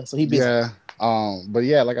 He ain't here, so he busy. Yeah. But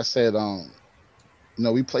yeah, like I said,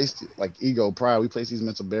 we place like ego, pride. We place these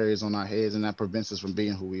mental barriers on our heads, and that prevents us from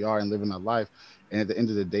being who we are and living our life. And at the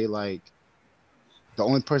end of the day, like, the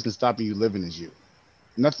only person stopping you living is you.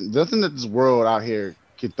 Nothing that this world out here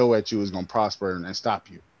can throw at you is gonna prosper and stop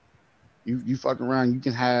you. You fucking around, you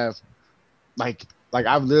can have like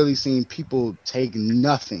I've literally seen people take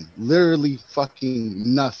nothing, literally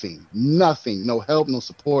fucking nothing, no help, no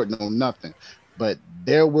support, no nothing, but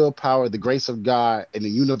their willpower, the grace of God, and the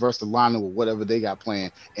universe aligning with whatever they got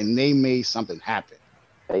planned, and they made something happen.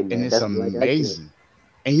 Hey, man, and it's amazing.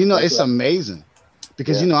 And it's amazing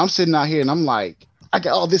because I'm sitting out here and I'm like, I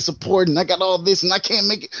got all this support and I got all this and I can't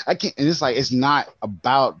make it. I can't. And it's like, it's not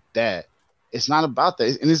about that. It's not about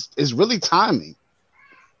that. And it's really timing.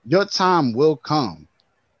 Your time will come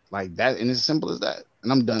like that. And it's as simple as that.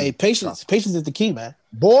 And I'm done. Hey, patience is the key, man.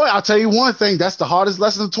 Boy, I'll tell you one thing. That's the hardest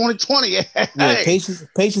lesson of 2020. Yeah, patience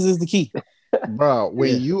is the key. Bro,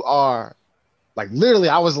 when you are like, literally,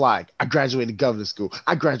 I was like, I graduated government school.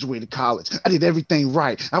 I graduated college. I did everything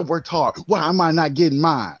right. I worked hard. Why am I not getting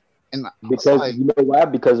mine? And because you know why?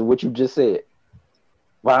 Because of what you just said.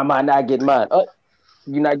 Why am I not getting mine? Oh,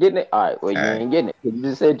 you're not getting it? All right, well, you ain't getting it. You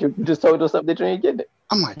just said you just told us something that you ain't getting it.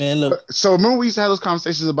 I'm like, man, look. So remember we used to have those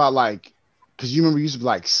conversations about like, because you remember you used to be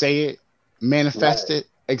like, say it, manifest it,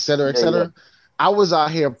 et cetera, et cetera. Yeah. I was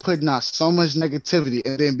out here putting out so much negativity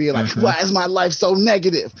and then being like, why is my life so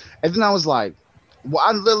negative? And then I was like,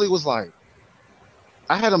 I literally was like,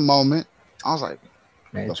 I had a moment. I was like,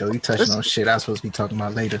 man, Joe, you touching on shit I was supposed to be talking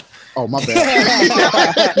about later. Oh, my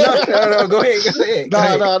bad. No, go ahead.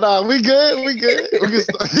 No, we good.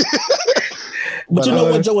 But you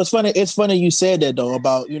know what, Joe? It's funny. It's funny you said that though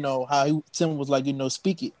about how Tim was like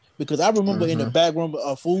speak it, because I remember in the back room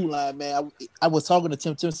of Food Line, man, I was talking to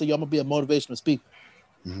Tim. Tim said, "Yo, I'm gonna be a motivational speaker."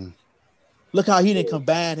 Mm-hmm. Look how he didn't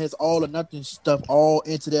combine his all or nothing stuff all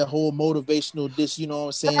into that whole motivational,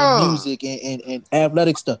 music and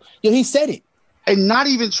athletic stuff. Yo, he said it. And not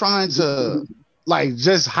even trying to like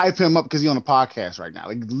just hype him up because he's on a podcast right now.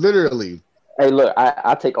 Like, literally. Hey, look,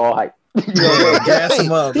 I take all hype. Gas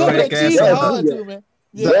him up. Go ahead, gas him up.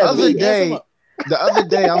 The other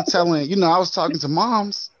day, I'm telling, I was talking to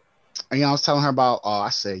moms, and I was telling her about, I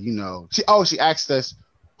said, she asked us,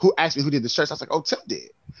 who asked me who did the shirts. I was like, oh, Tim did.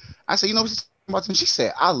 I said, what's talking about Tim? She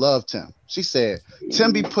said, I love Tim. She said,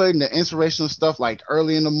 Tim be putting the inspirational stuff like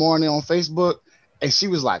early in the morning on Facebook. And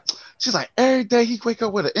she's like, every day he wake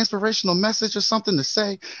up with an inspirational message or something to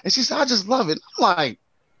say. And she said, I just love it. I'm like,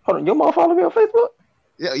 hold on, your mom follow me on Facebook?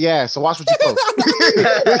 Yeah. So watch what you post.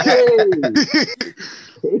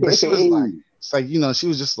 But she was like, it's like, she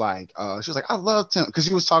was just like, she was like, I love Tim. Because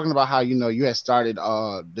she was talking about how, you had started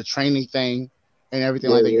the training thing and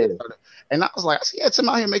everything like that. And I was like, I see Tim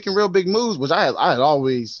out here making real big moves, which I had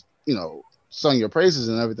always, sung your praises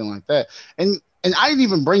and everything like that. And I didn't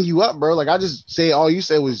even bring you up, bro. Like I just say all you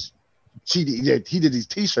said was he did these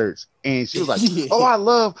t-shirts, and she was like, "Oh, I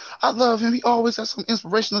love him. He always has some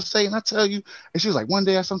inspirational to say." And I tell you, and she was like, "One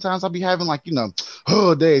day, sometimes I'll be having like days,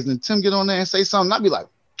 and then Tim get on there and say something. I'll be like,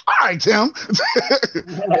 all right, Tim."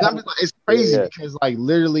 And I'm just like, it's crazy because like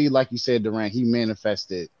literally, like you said, Durant, he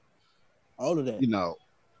manifested all of that.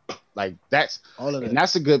 Like that's all of that. And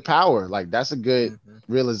that's a good power. Like that's a good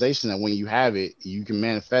realization that when you have it, you can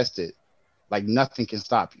manifest it. Like nothing can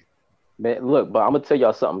stop you. Man, look, but I'm gonna tell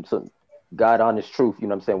y'all something. God honest truth, you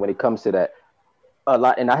know what I'm saying, when it comes to that. A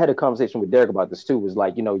lot, and I had a conversation with Derek about this too, was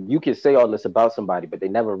like, you can say all this about somebody, but they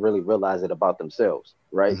never really realize it about themselves,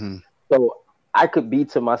 right? Mm-hmm. So I could be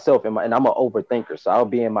to myself, and I'm an overthinker, so I'll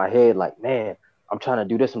be in my head like, man, I'm trying to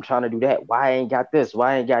do this, I'm trying to do that. Why I ain't got this?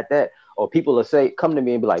 Why I ain't got that? Or people will say, come to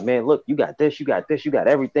me and be like, man, look, you got this, you got this, you got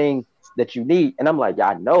everything that you need. And I'm like,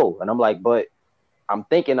 yeah, I know. And I'm like, but I'm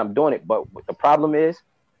thinking I'm doing it. But the problem is,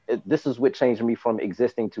 this is what changed me from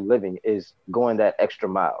existing to living, is going that extra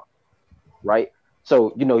mile, right?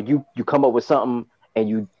 So, you come up with something and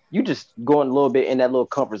you just going a little bit in that little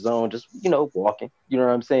comfort zone, just, walking, you know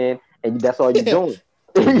what I'm saying? And that's all you're doing.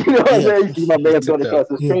 You know what I'm saying? You see my man going across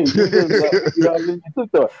the street. You know what I mean?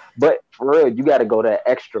 But for real, you got to go that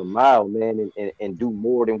extra mile, man, and do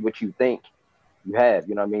more than what you think you have,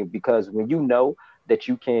 you know what I mean? Because when you know that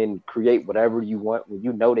you can create whatever you want, when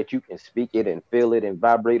you know that you can speak it and feel it and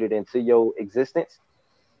vibrate it into your existence,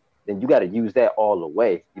 then you got to use that all the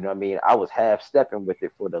way. You know what I mean? I was half stepping with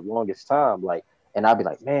it for the longest time. Like, and I'd be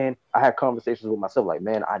like, man, I had conversations with myself like,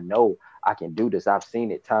 man, I know I can do this. I've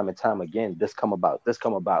seen it time and time again. This come about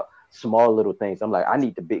small little things. I'm like, I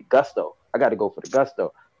need the big gusto. I got to go for the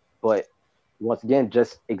gusto. But once again,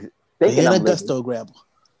 just thinking I'm a gusto grabber.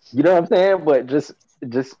 You know what I'm saying? But just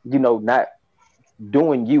not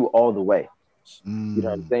doing you all the way. You know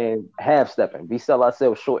what I'm saying? Half stepping. We sell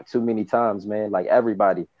ourselves short too many times, man. Like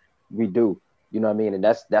everybody, we do. You know what I mean? And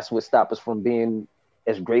that's what stops us from being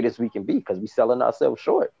as great as we can be, because we selling ourselves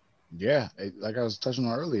short. Yeah, like I was touching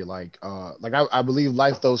on earlier, like I believe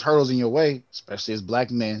life throws hurdles in your way, especially as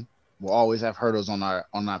Black men. We'll always have hurdles on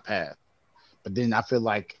our path. But then I feel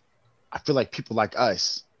like people like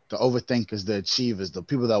us, the overthinkers, the achievers, the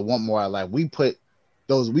people that want more out of life, we put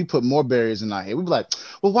more barriers in our head. We be like,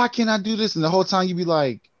 well, why can't I do this? And the whole time you be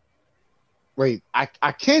like, wait, I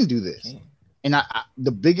can do this. And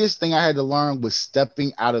the biggest thing I had to learn was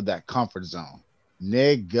stepping out of that comfort zone.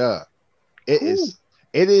 Nigga, it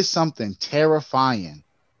is something terrifying.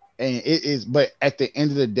 And it is, but at the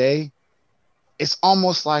end of the day, it's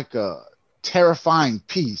almost like a terrifying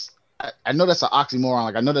peace. I know that's an oxymoron.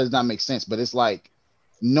 Like, I know that does not make sense, but it's like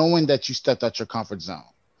knowing that you stepped out your comfort zone,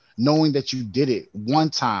 knowing that you did it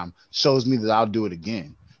one time shows me that I'll do it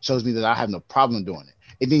again, shows me that I have no problem doing it.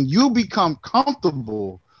 And then you become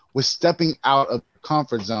comfortable with stepping out of the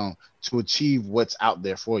comfort zone to achieve what's out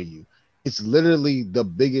there for you. It's literally the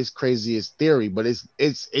biggest, craziest theory, but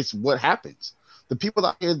it's what happens. The people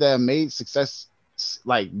out here that have made success,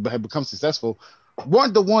 like have become successful,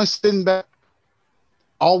 weren't the ones sitting back,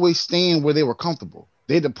 always staying where they were comfortable.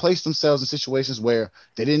 They had to place themselves in situations where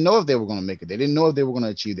they didn't know if they were going to make it. They didn't know if they were going to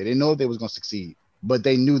achieve. They didn't know if they was going to succeed, but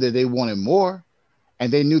they knew that they wanted more.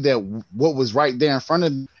 And they knew that what was right there in front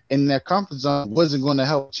of them in their comfort zone wasn't going to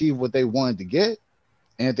help achieve what they wanted to get.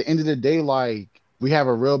 And at the end of the day, like, we have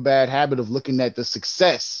a real bad habit of looking at the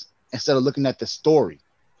success instead of looking at the story.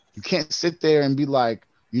 You can't sit there and be like,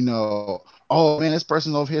 oh man, this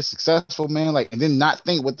person over here is successful, man. Like, and then not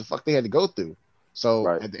think what the fuck they had to go through. So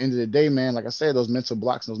At the end of the day, man, like I said, those mental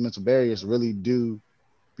blocks and those mental barriers really do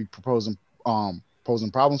be posing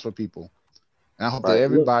problems for people. And I hope that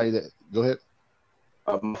everybody go ahead.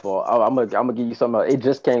 I'm gonna give you something else. It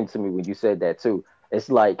just came to me when you said that too. It's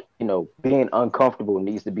like, being uncomfortable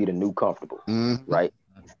needs to be the new comfortable, right?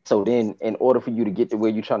 So then, in order for you to get to where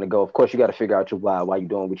you're trying to go, of course, you got to figure out your why you're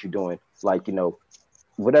doing what you're doing, like,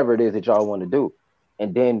 whatever it is that y'all want to do.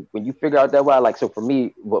 And then when you figure out that why, like, so for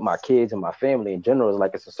me, with my kids and my family in general, is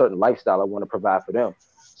like, it's a certain lifestyle I want to provide for them.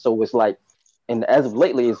 So it's like, and as of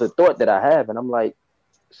lately, it's a thought that I have, and I'm like,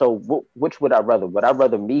 so which would I rather? Would I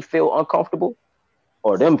rather me feel uncomfortable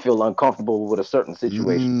or them feel uncomfortable with a certain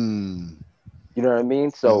situation? You know what I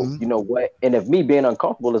mean? So you know what? And if me being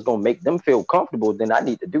uncomfortable is gonna make them feel comfortable, then I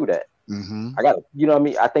need to do that. I gotta, you know what I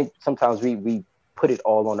mean? I think sometimes we put it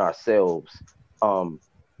all on ourselves.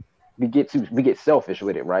 We get selfish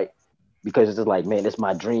with it, right? Because it's just like, man, it's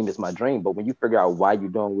my dream. But when you figure out why you're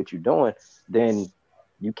doing what you're doing, then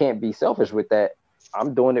you can't be selfish with that.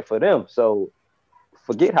 I'm doing it for them. So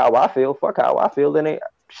forget how I feel. Fuck how I feel. Then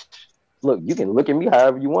look, you can look at me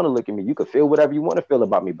however you want to look at me. You can feel whatever you want to feel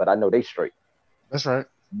about me, but I know they straight. That's right.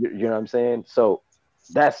 You know what I'm saying? So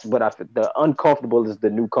that's what I feel. The uncomfortable is the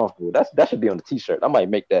new comfortable. That should be on the t-shirt. I might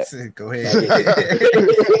make that. Go ahead.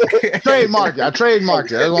 Trademark it. I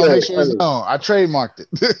trademarked it. I want to make sure it's known. I trademarked it.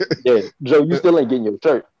 Yeah, Joe, you still ain't getting your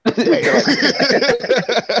shirt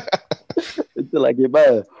until I get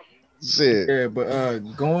mine. Shit. Yeah, but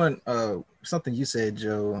going something you said,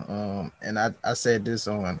 Joe, and I said this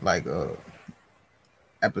on like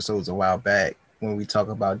episodes a while back when we talk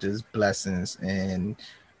about just blessings and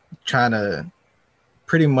trying to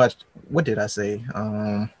pretty much, what did I say?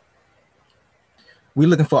 We're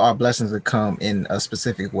looking for our blessings to come in a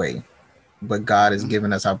specific way, but God is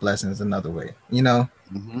giving us our blessings another way, you know?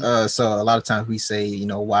 So a lot of times we say, you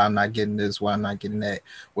know, why I'm not getting this, why I'm not getting that.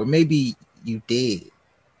 Well, maybe you did,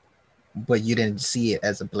 but you didn't see it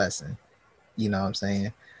as a blessing. You know what I'm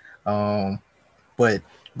saying? But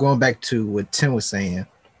going back to what Tim was saying,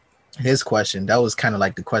 his question, that was kind of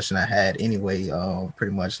like the question I had anyway,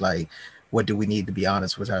 pretty much like, what do we need to be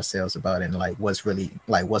honest with ourselves about, and like what's really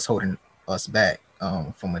like what's holding us back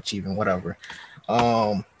from achieving whatever.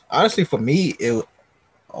 Honestly, for me,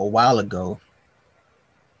 a while ago,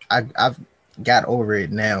 I've got over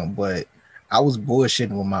it now, but I was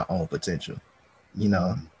bullshitting with my own potential. You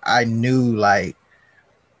know, I knew like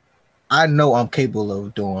I know I'm capable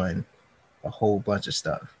of doing a whole bunch of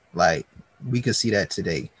stuff. Like we could see that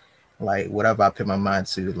today. Like whatever I put my mind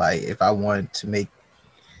to, like if I wanted to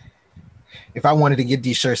get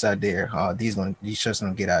these shirts out there, these shirts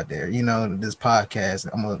gonna get out there. You know, this podcast,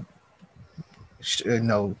 I'm gonna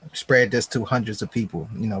spread this to hundreds of people.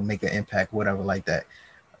 You know, make an impact, whatever like that.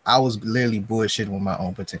 I was literally bullshitting with my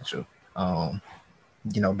own potential. You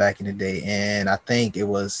know, back in the day, and I think it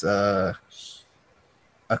was a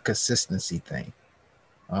consistency thing.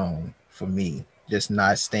 For me, just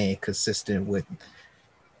not staying consistent with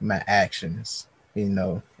my actions. You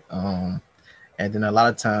know. And then a lot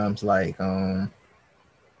of times, like, you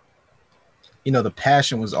know, the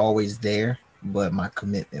passion was always there, but my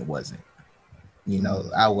commitment wasn't. You know,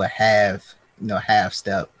 I would half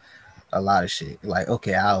step a lot of shit. Like,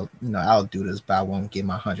 okay, I'll do this, but I won't give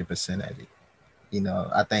my 100% at it. You know,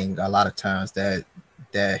 I think a lot of times that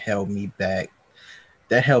held me back.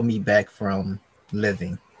 That held me back from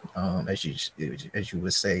living, as you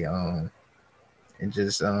would say, and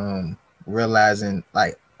just realizing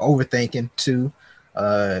like. Overthinking too.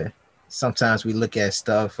 Sometimes we look at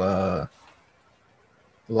stuff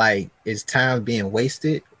like is time being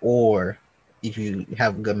wasted, or if you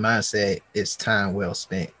have a good mindset, it's time well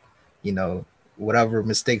spent. You know, whatever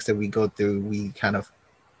mistakes that we go through, we kind of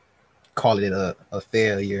call it a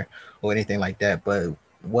failure or anything like that. But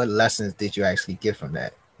what lessons did you actually get from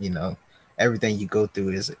that? You know, everything you go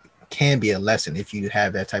through can be a lesson if you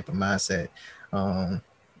have that type of mindset.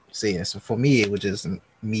 So for me, it was just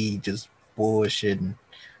me just bullshitting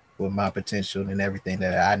with my potential and everything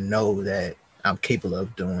that I know that I'm capable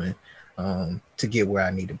of doing to get where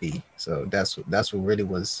I need to be. So that's what really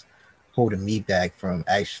was holding me back from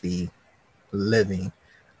actually living,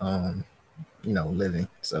 living.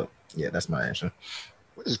 So yeah, that's my answer.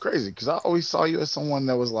 Which is crazy because I always saw you as someone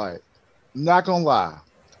that was like, not gonna lie.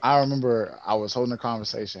 I remember I was holding a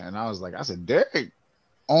conversation and I said, Derek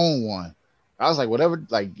own one. I was like, whatever,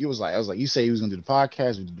 like I was like, you say you was gonna do the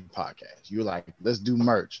podcast, we do the podcast. You were like, let's do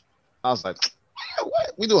merch. I was like,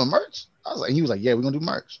 what? We doing merch? I was like, he was like, yeah, we're gonna do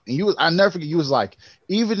merch. And I never forget, you was like,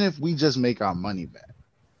 even if we just make our money back,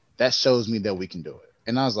 that shows me that we can do it.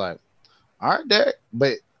 And I was like, all right, Derek.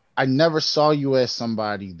 But I never saw you as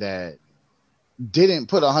somebody that didn't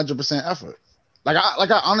put 100% effort. Like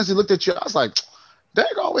I honestly looked at you, I was like,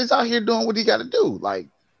 Derek always out here doing what he got to do. Like,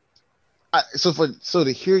 so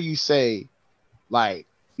to hear you say, like,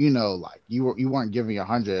 you know, like you weren't giving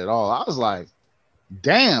 100 at all. I was like,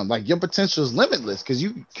 damn, like your potential is limitless because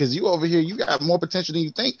you over here, you got more potential than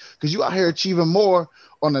you think because you out here achieving more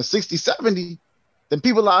on a 60, 70 than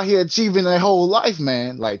people out here achieving their whole life,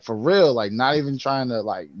 man. Like for real, like not even trying to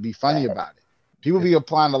like be funny about it. People be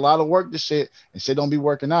applying a lot of work to shit and shit don't be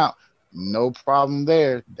working out. No problem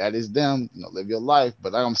there. That is them, you know, live your life.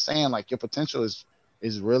 But like I'm saying, like your potential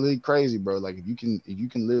is really crazy, bro. Like if you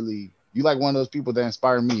can literally, you like one of those people that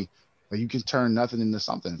inspire me. Like you can turn nothing into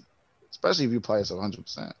something, especially if you play yourself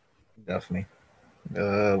 100%. Definitely.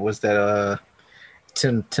 What's that?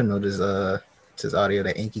 Tim noticed his audio,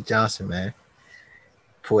 that Inky Johnson, man.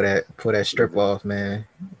 Pull that strip off, man.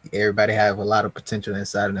 Everybody have a lot of potential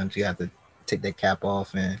inside of them. So you have to take that cap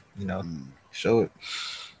off and, you know, show it.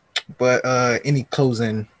 But any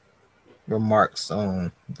closing remarks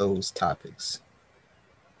on those topics?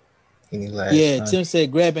 Any last? Yeah, Tim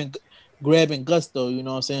said grab grabbing gusto. You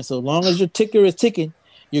know what I'm saying? So long as your ticker is ticking,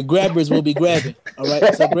 your grabbers will be grabbing. All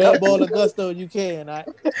right. So grab all the gusto you can. All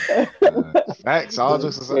right? Facts. All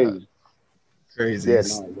jokes aside. Crazy. Yeah,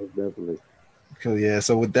 no, most definitely. Cool. Yeah.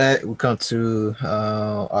 So with that, we come to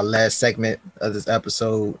our last segment of this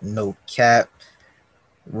episode. No cap.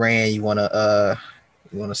 Rand, you wanna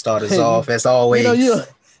start us off as always?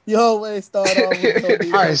 You always start off with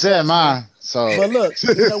I already said mine. So, but look,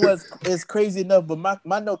 you know what? It's crazy enough. But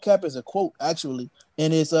my no cap is a quote actually,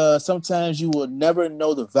 and it's sometimes you will never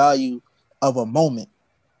know the value of a moment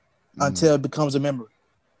until it becomes a memory.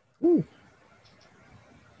 Ooh.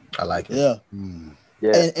 I like it. Yeah.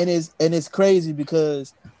 Yeah. And it's crazy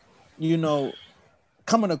because,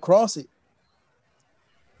 coming across it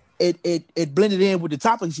blended in with the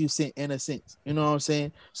topics you sent in a sense. You know what I'm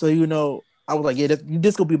saying? So I was like, yeah,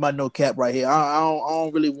 this gonna be my no cap right here. I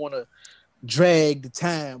don't really want to drag the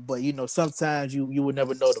time, but sometimes you would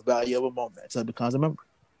never know the value of a moment until it becomes a memory.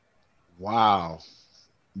 Wow.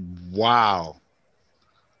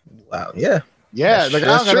 Yeah. Yeah, like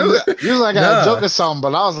that's true. Usually I got a joke or something,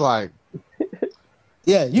 but I was like,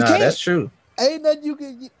 yeah, you can't. That's true. Ain't nothing you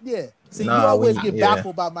can. Yeah. See, you always get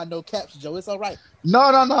baffled by my no caps, Joe. It's all right. No.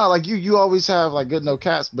 Like you always have like good no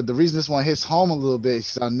caps, but the reason this one hits home a little bit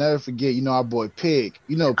is I'll never forget. Our boy Pig.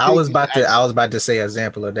 Pig I was about to say an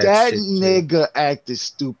example of that. That shit, nigga acted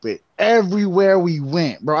stupid everywhere we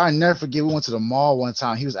went, bro. I never forget. We went to the mall one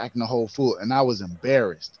time. He was acting a whole fool, and I was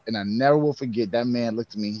embarrassed. And I never will forget. That man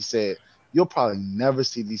looked at me. He said, "You'll probably never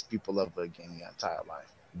see these people ever again in your entire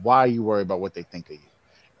life. Why are you worried about what they think of you?"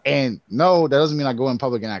 And no, that doesn't mean I go in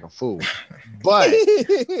public and act a fool, but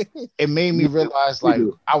it made me realize like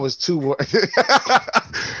I was too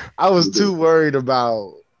worried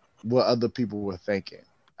about what other people were thinking.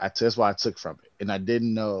 That's why I took from it, and I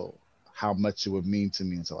didn't know how much it would mean to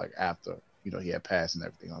me until like after he had passed and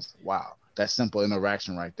everything. I was like, wow, that simple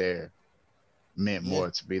interaction right there meant more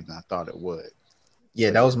to me than I thought it would. Yeah,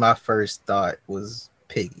 that was my first thought was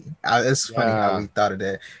Piggy. It's funny how we thought of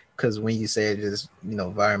that. Because when you say just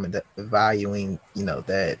environment, valuing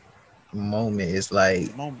that moment is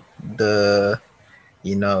like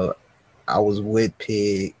I was with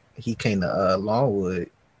Pig. He came to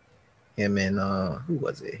Longwood. Him and who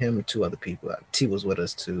was it? Him and two other people. T was with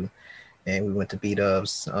us too, and we went to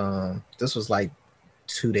B-Dubs. This was like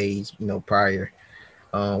 2 days prior,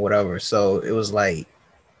 whatever. So it was like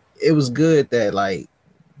it was good that like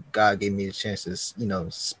God gave me the chance to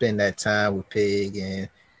spend that time with Pig and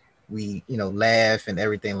we laugh and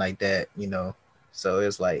everything like that, so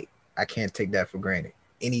it's like I can't take that for granted.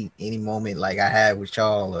 Any moment like I had with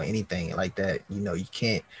y'all or anything like that, you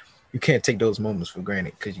can't take those moments for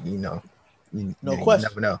granted because you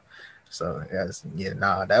never know. So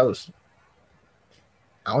that was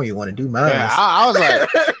I don't even want to do mine. Yeah, I was like,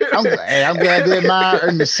 I'm glad I did mine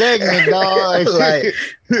in the segment, dog. Like,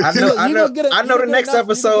 I know the next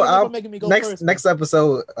episode. Next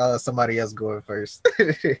episode, somebody else going first.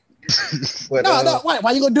 But,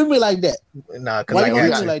 why you gonna do me like that? Nah,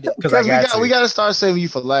 because we gotta start saving you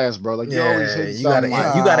for last, bro. Like you always hit you gotta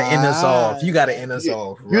end us off. You gotta end us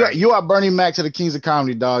off. Right? You are Bernie Mac to the Kings of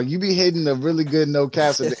Comedy, dog. You be hitting the really good no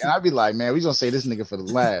caps, and I'd be like, man, we gonna say this nigga for the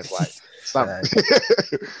last. Like, stop.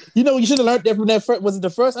 You should have learned that from that first. Was it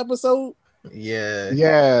the first episode? Yeah.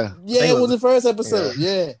 It was the first episode.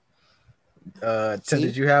 Yeah. Tim,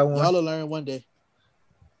 did you have one? Y'all will learn one day.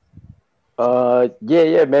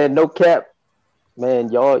 Yeah, man. No cap,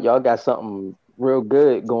 man. Y'all got something real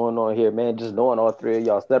good going on here, man. Just knowing all three of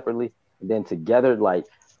y'all separately and then together, like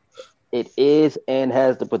it is and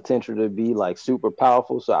has the potential to be like super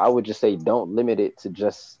powerful. So I would just say, don't limit it to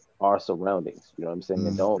just our surroundings. You know what I'm saying?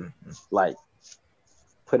 And don't like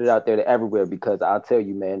put it out there to everywhere because I'll tell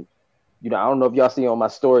you, man. I don't know if y'all see on my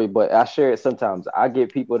story, but I share it sometimes. I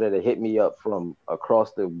get people that hit me up from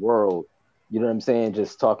across the world. You know what I'm saying?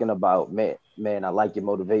 Just talking about, man, I like your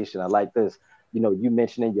motivation. I like this. You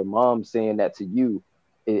mentioning your mom saying that to you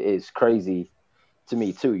is crazy to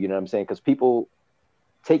me too. You know what I'm saying? Because people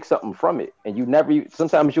take something from it and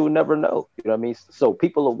sometimes you'll never know. You know what I mean? So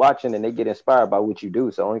people are watching and they get inspired by what you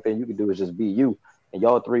do. So the only thing you can do is just be you. And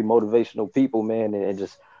y'all three motivational people, man, and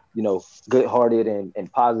just, good-hearted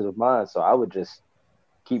and positive minds. So I would just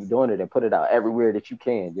keep doing it and put it out everywhere that you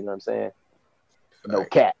can. You know what I'm saying? No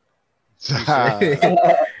cap.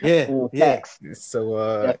 Yeah.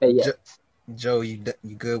 So, Joe, you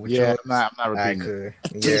good with yours? I'm not repeating.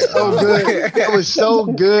 Yeah, so good. It was so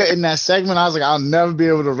good in that segment. I was like, I'll never be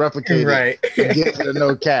able to replicate it. And get to the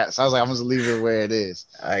no caps. I was like, I'm just leave it where it is.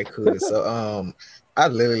 All right, cool. So, I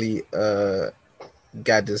literally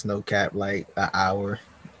got this no cap like an hour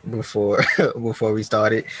before before we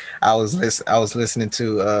started. I was listening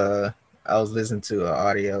to an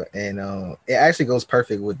audio, and it actually goes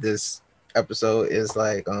perfect with this episode. It's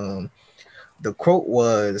like the quote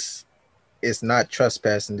was, "It's not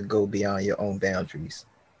trespassing to go beyond your own boundaries."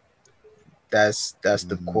 That's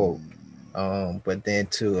the quote. But then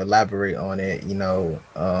to elaborate on it,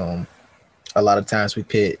 a lot of times we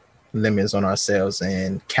put limits on ourselves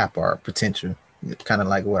and cap our potential. Kind of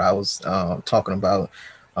like what I was talking about.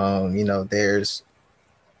 There's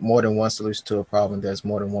more than one solution to a problem. There's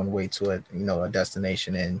more than one way to a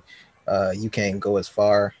destination, and you can't go as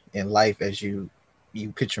far in life as you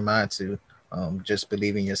put your mind to. Just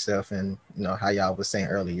believe in yourself, and how y'all was saying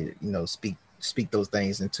earlier. Speak those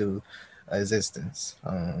things into existence.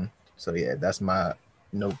 So yeah, that's my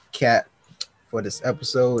cap for this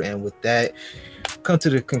episode. And with that, come to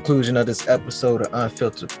the conclusion of this episode of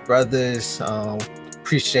Unfiltered Brothers.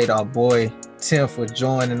 Appreciate our boy Tim for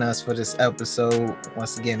joining us for this episode.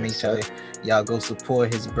 Once again, make sure y'all go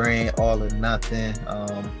support his brand, All or Nothing,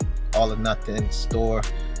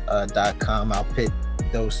 allornothingstore.com. I'll put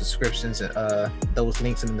those subscriptions and those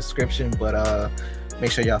links in the description, but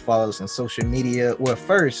make sure y'all follow us on social media. Well,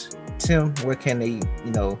 first, Tim, where can they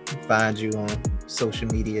find you on social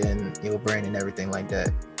media and your brand and everything like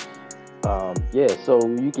that? So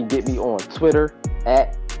you can get me on Twitter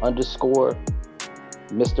 @_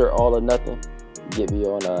 Mr. All or Nothing. Get me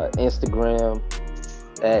on Instagram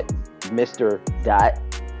 @Mr.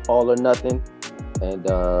 All or Nothing. And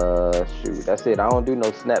that's it. I don't do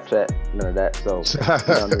no Snapchat, none of that. So you know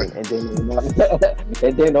what I mean?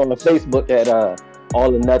 And then on the Facebook at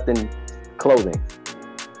All or Nothing Clothing.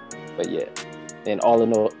 But yeah, and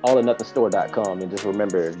allornothingstore.com. And just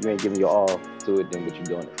remember, if you ain't giving your all to it, then what you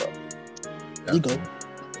doing it for? You go.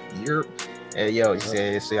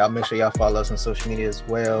 So y'all make sure y'all follow us on social media as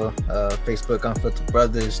well. Facebook Unfiltered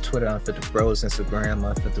Brothers, Twitter Unfiltered Bros, Instagram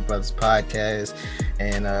Unfiltered Brothers Podcast,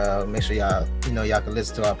 and make sure y'all can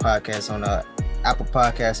listen to our podcast on Apple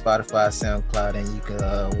Podcast, Spotify, SoundCloud, and you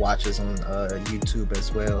can watch us on YouTube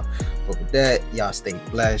as well. But with that, y'all stay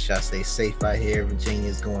blessed, y'all stay safe out here.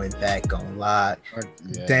 Virginia's going back on lock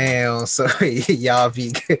down, so y'all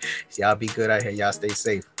be good out here. Y'all stay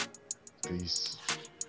safe. Peace.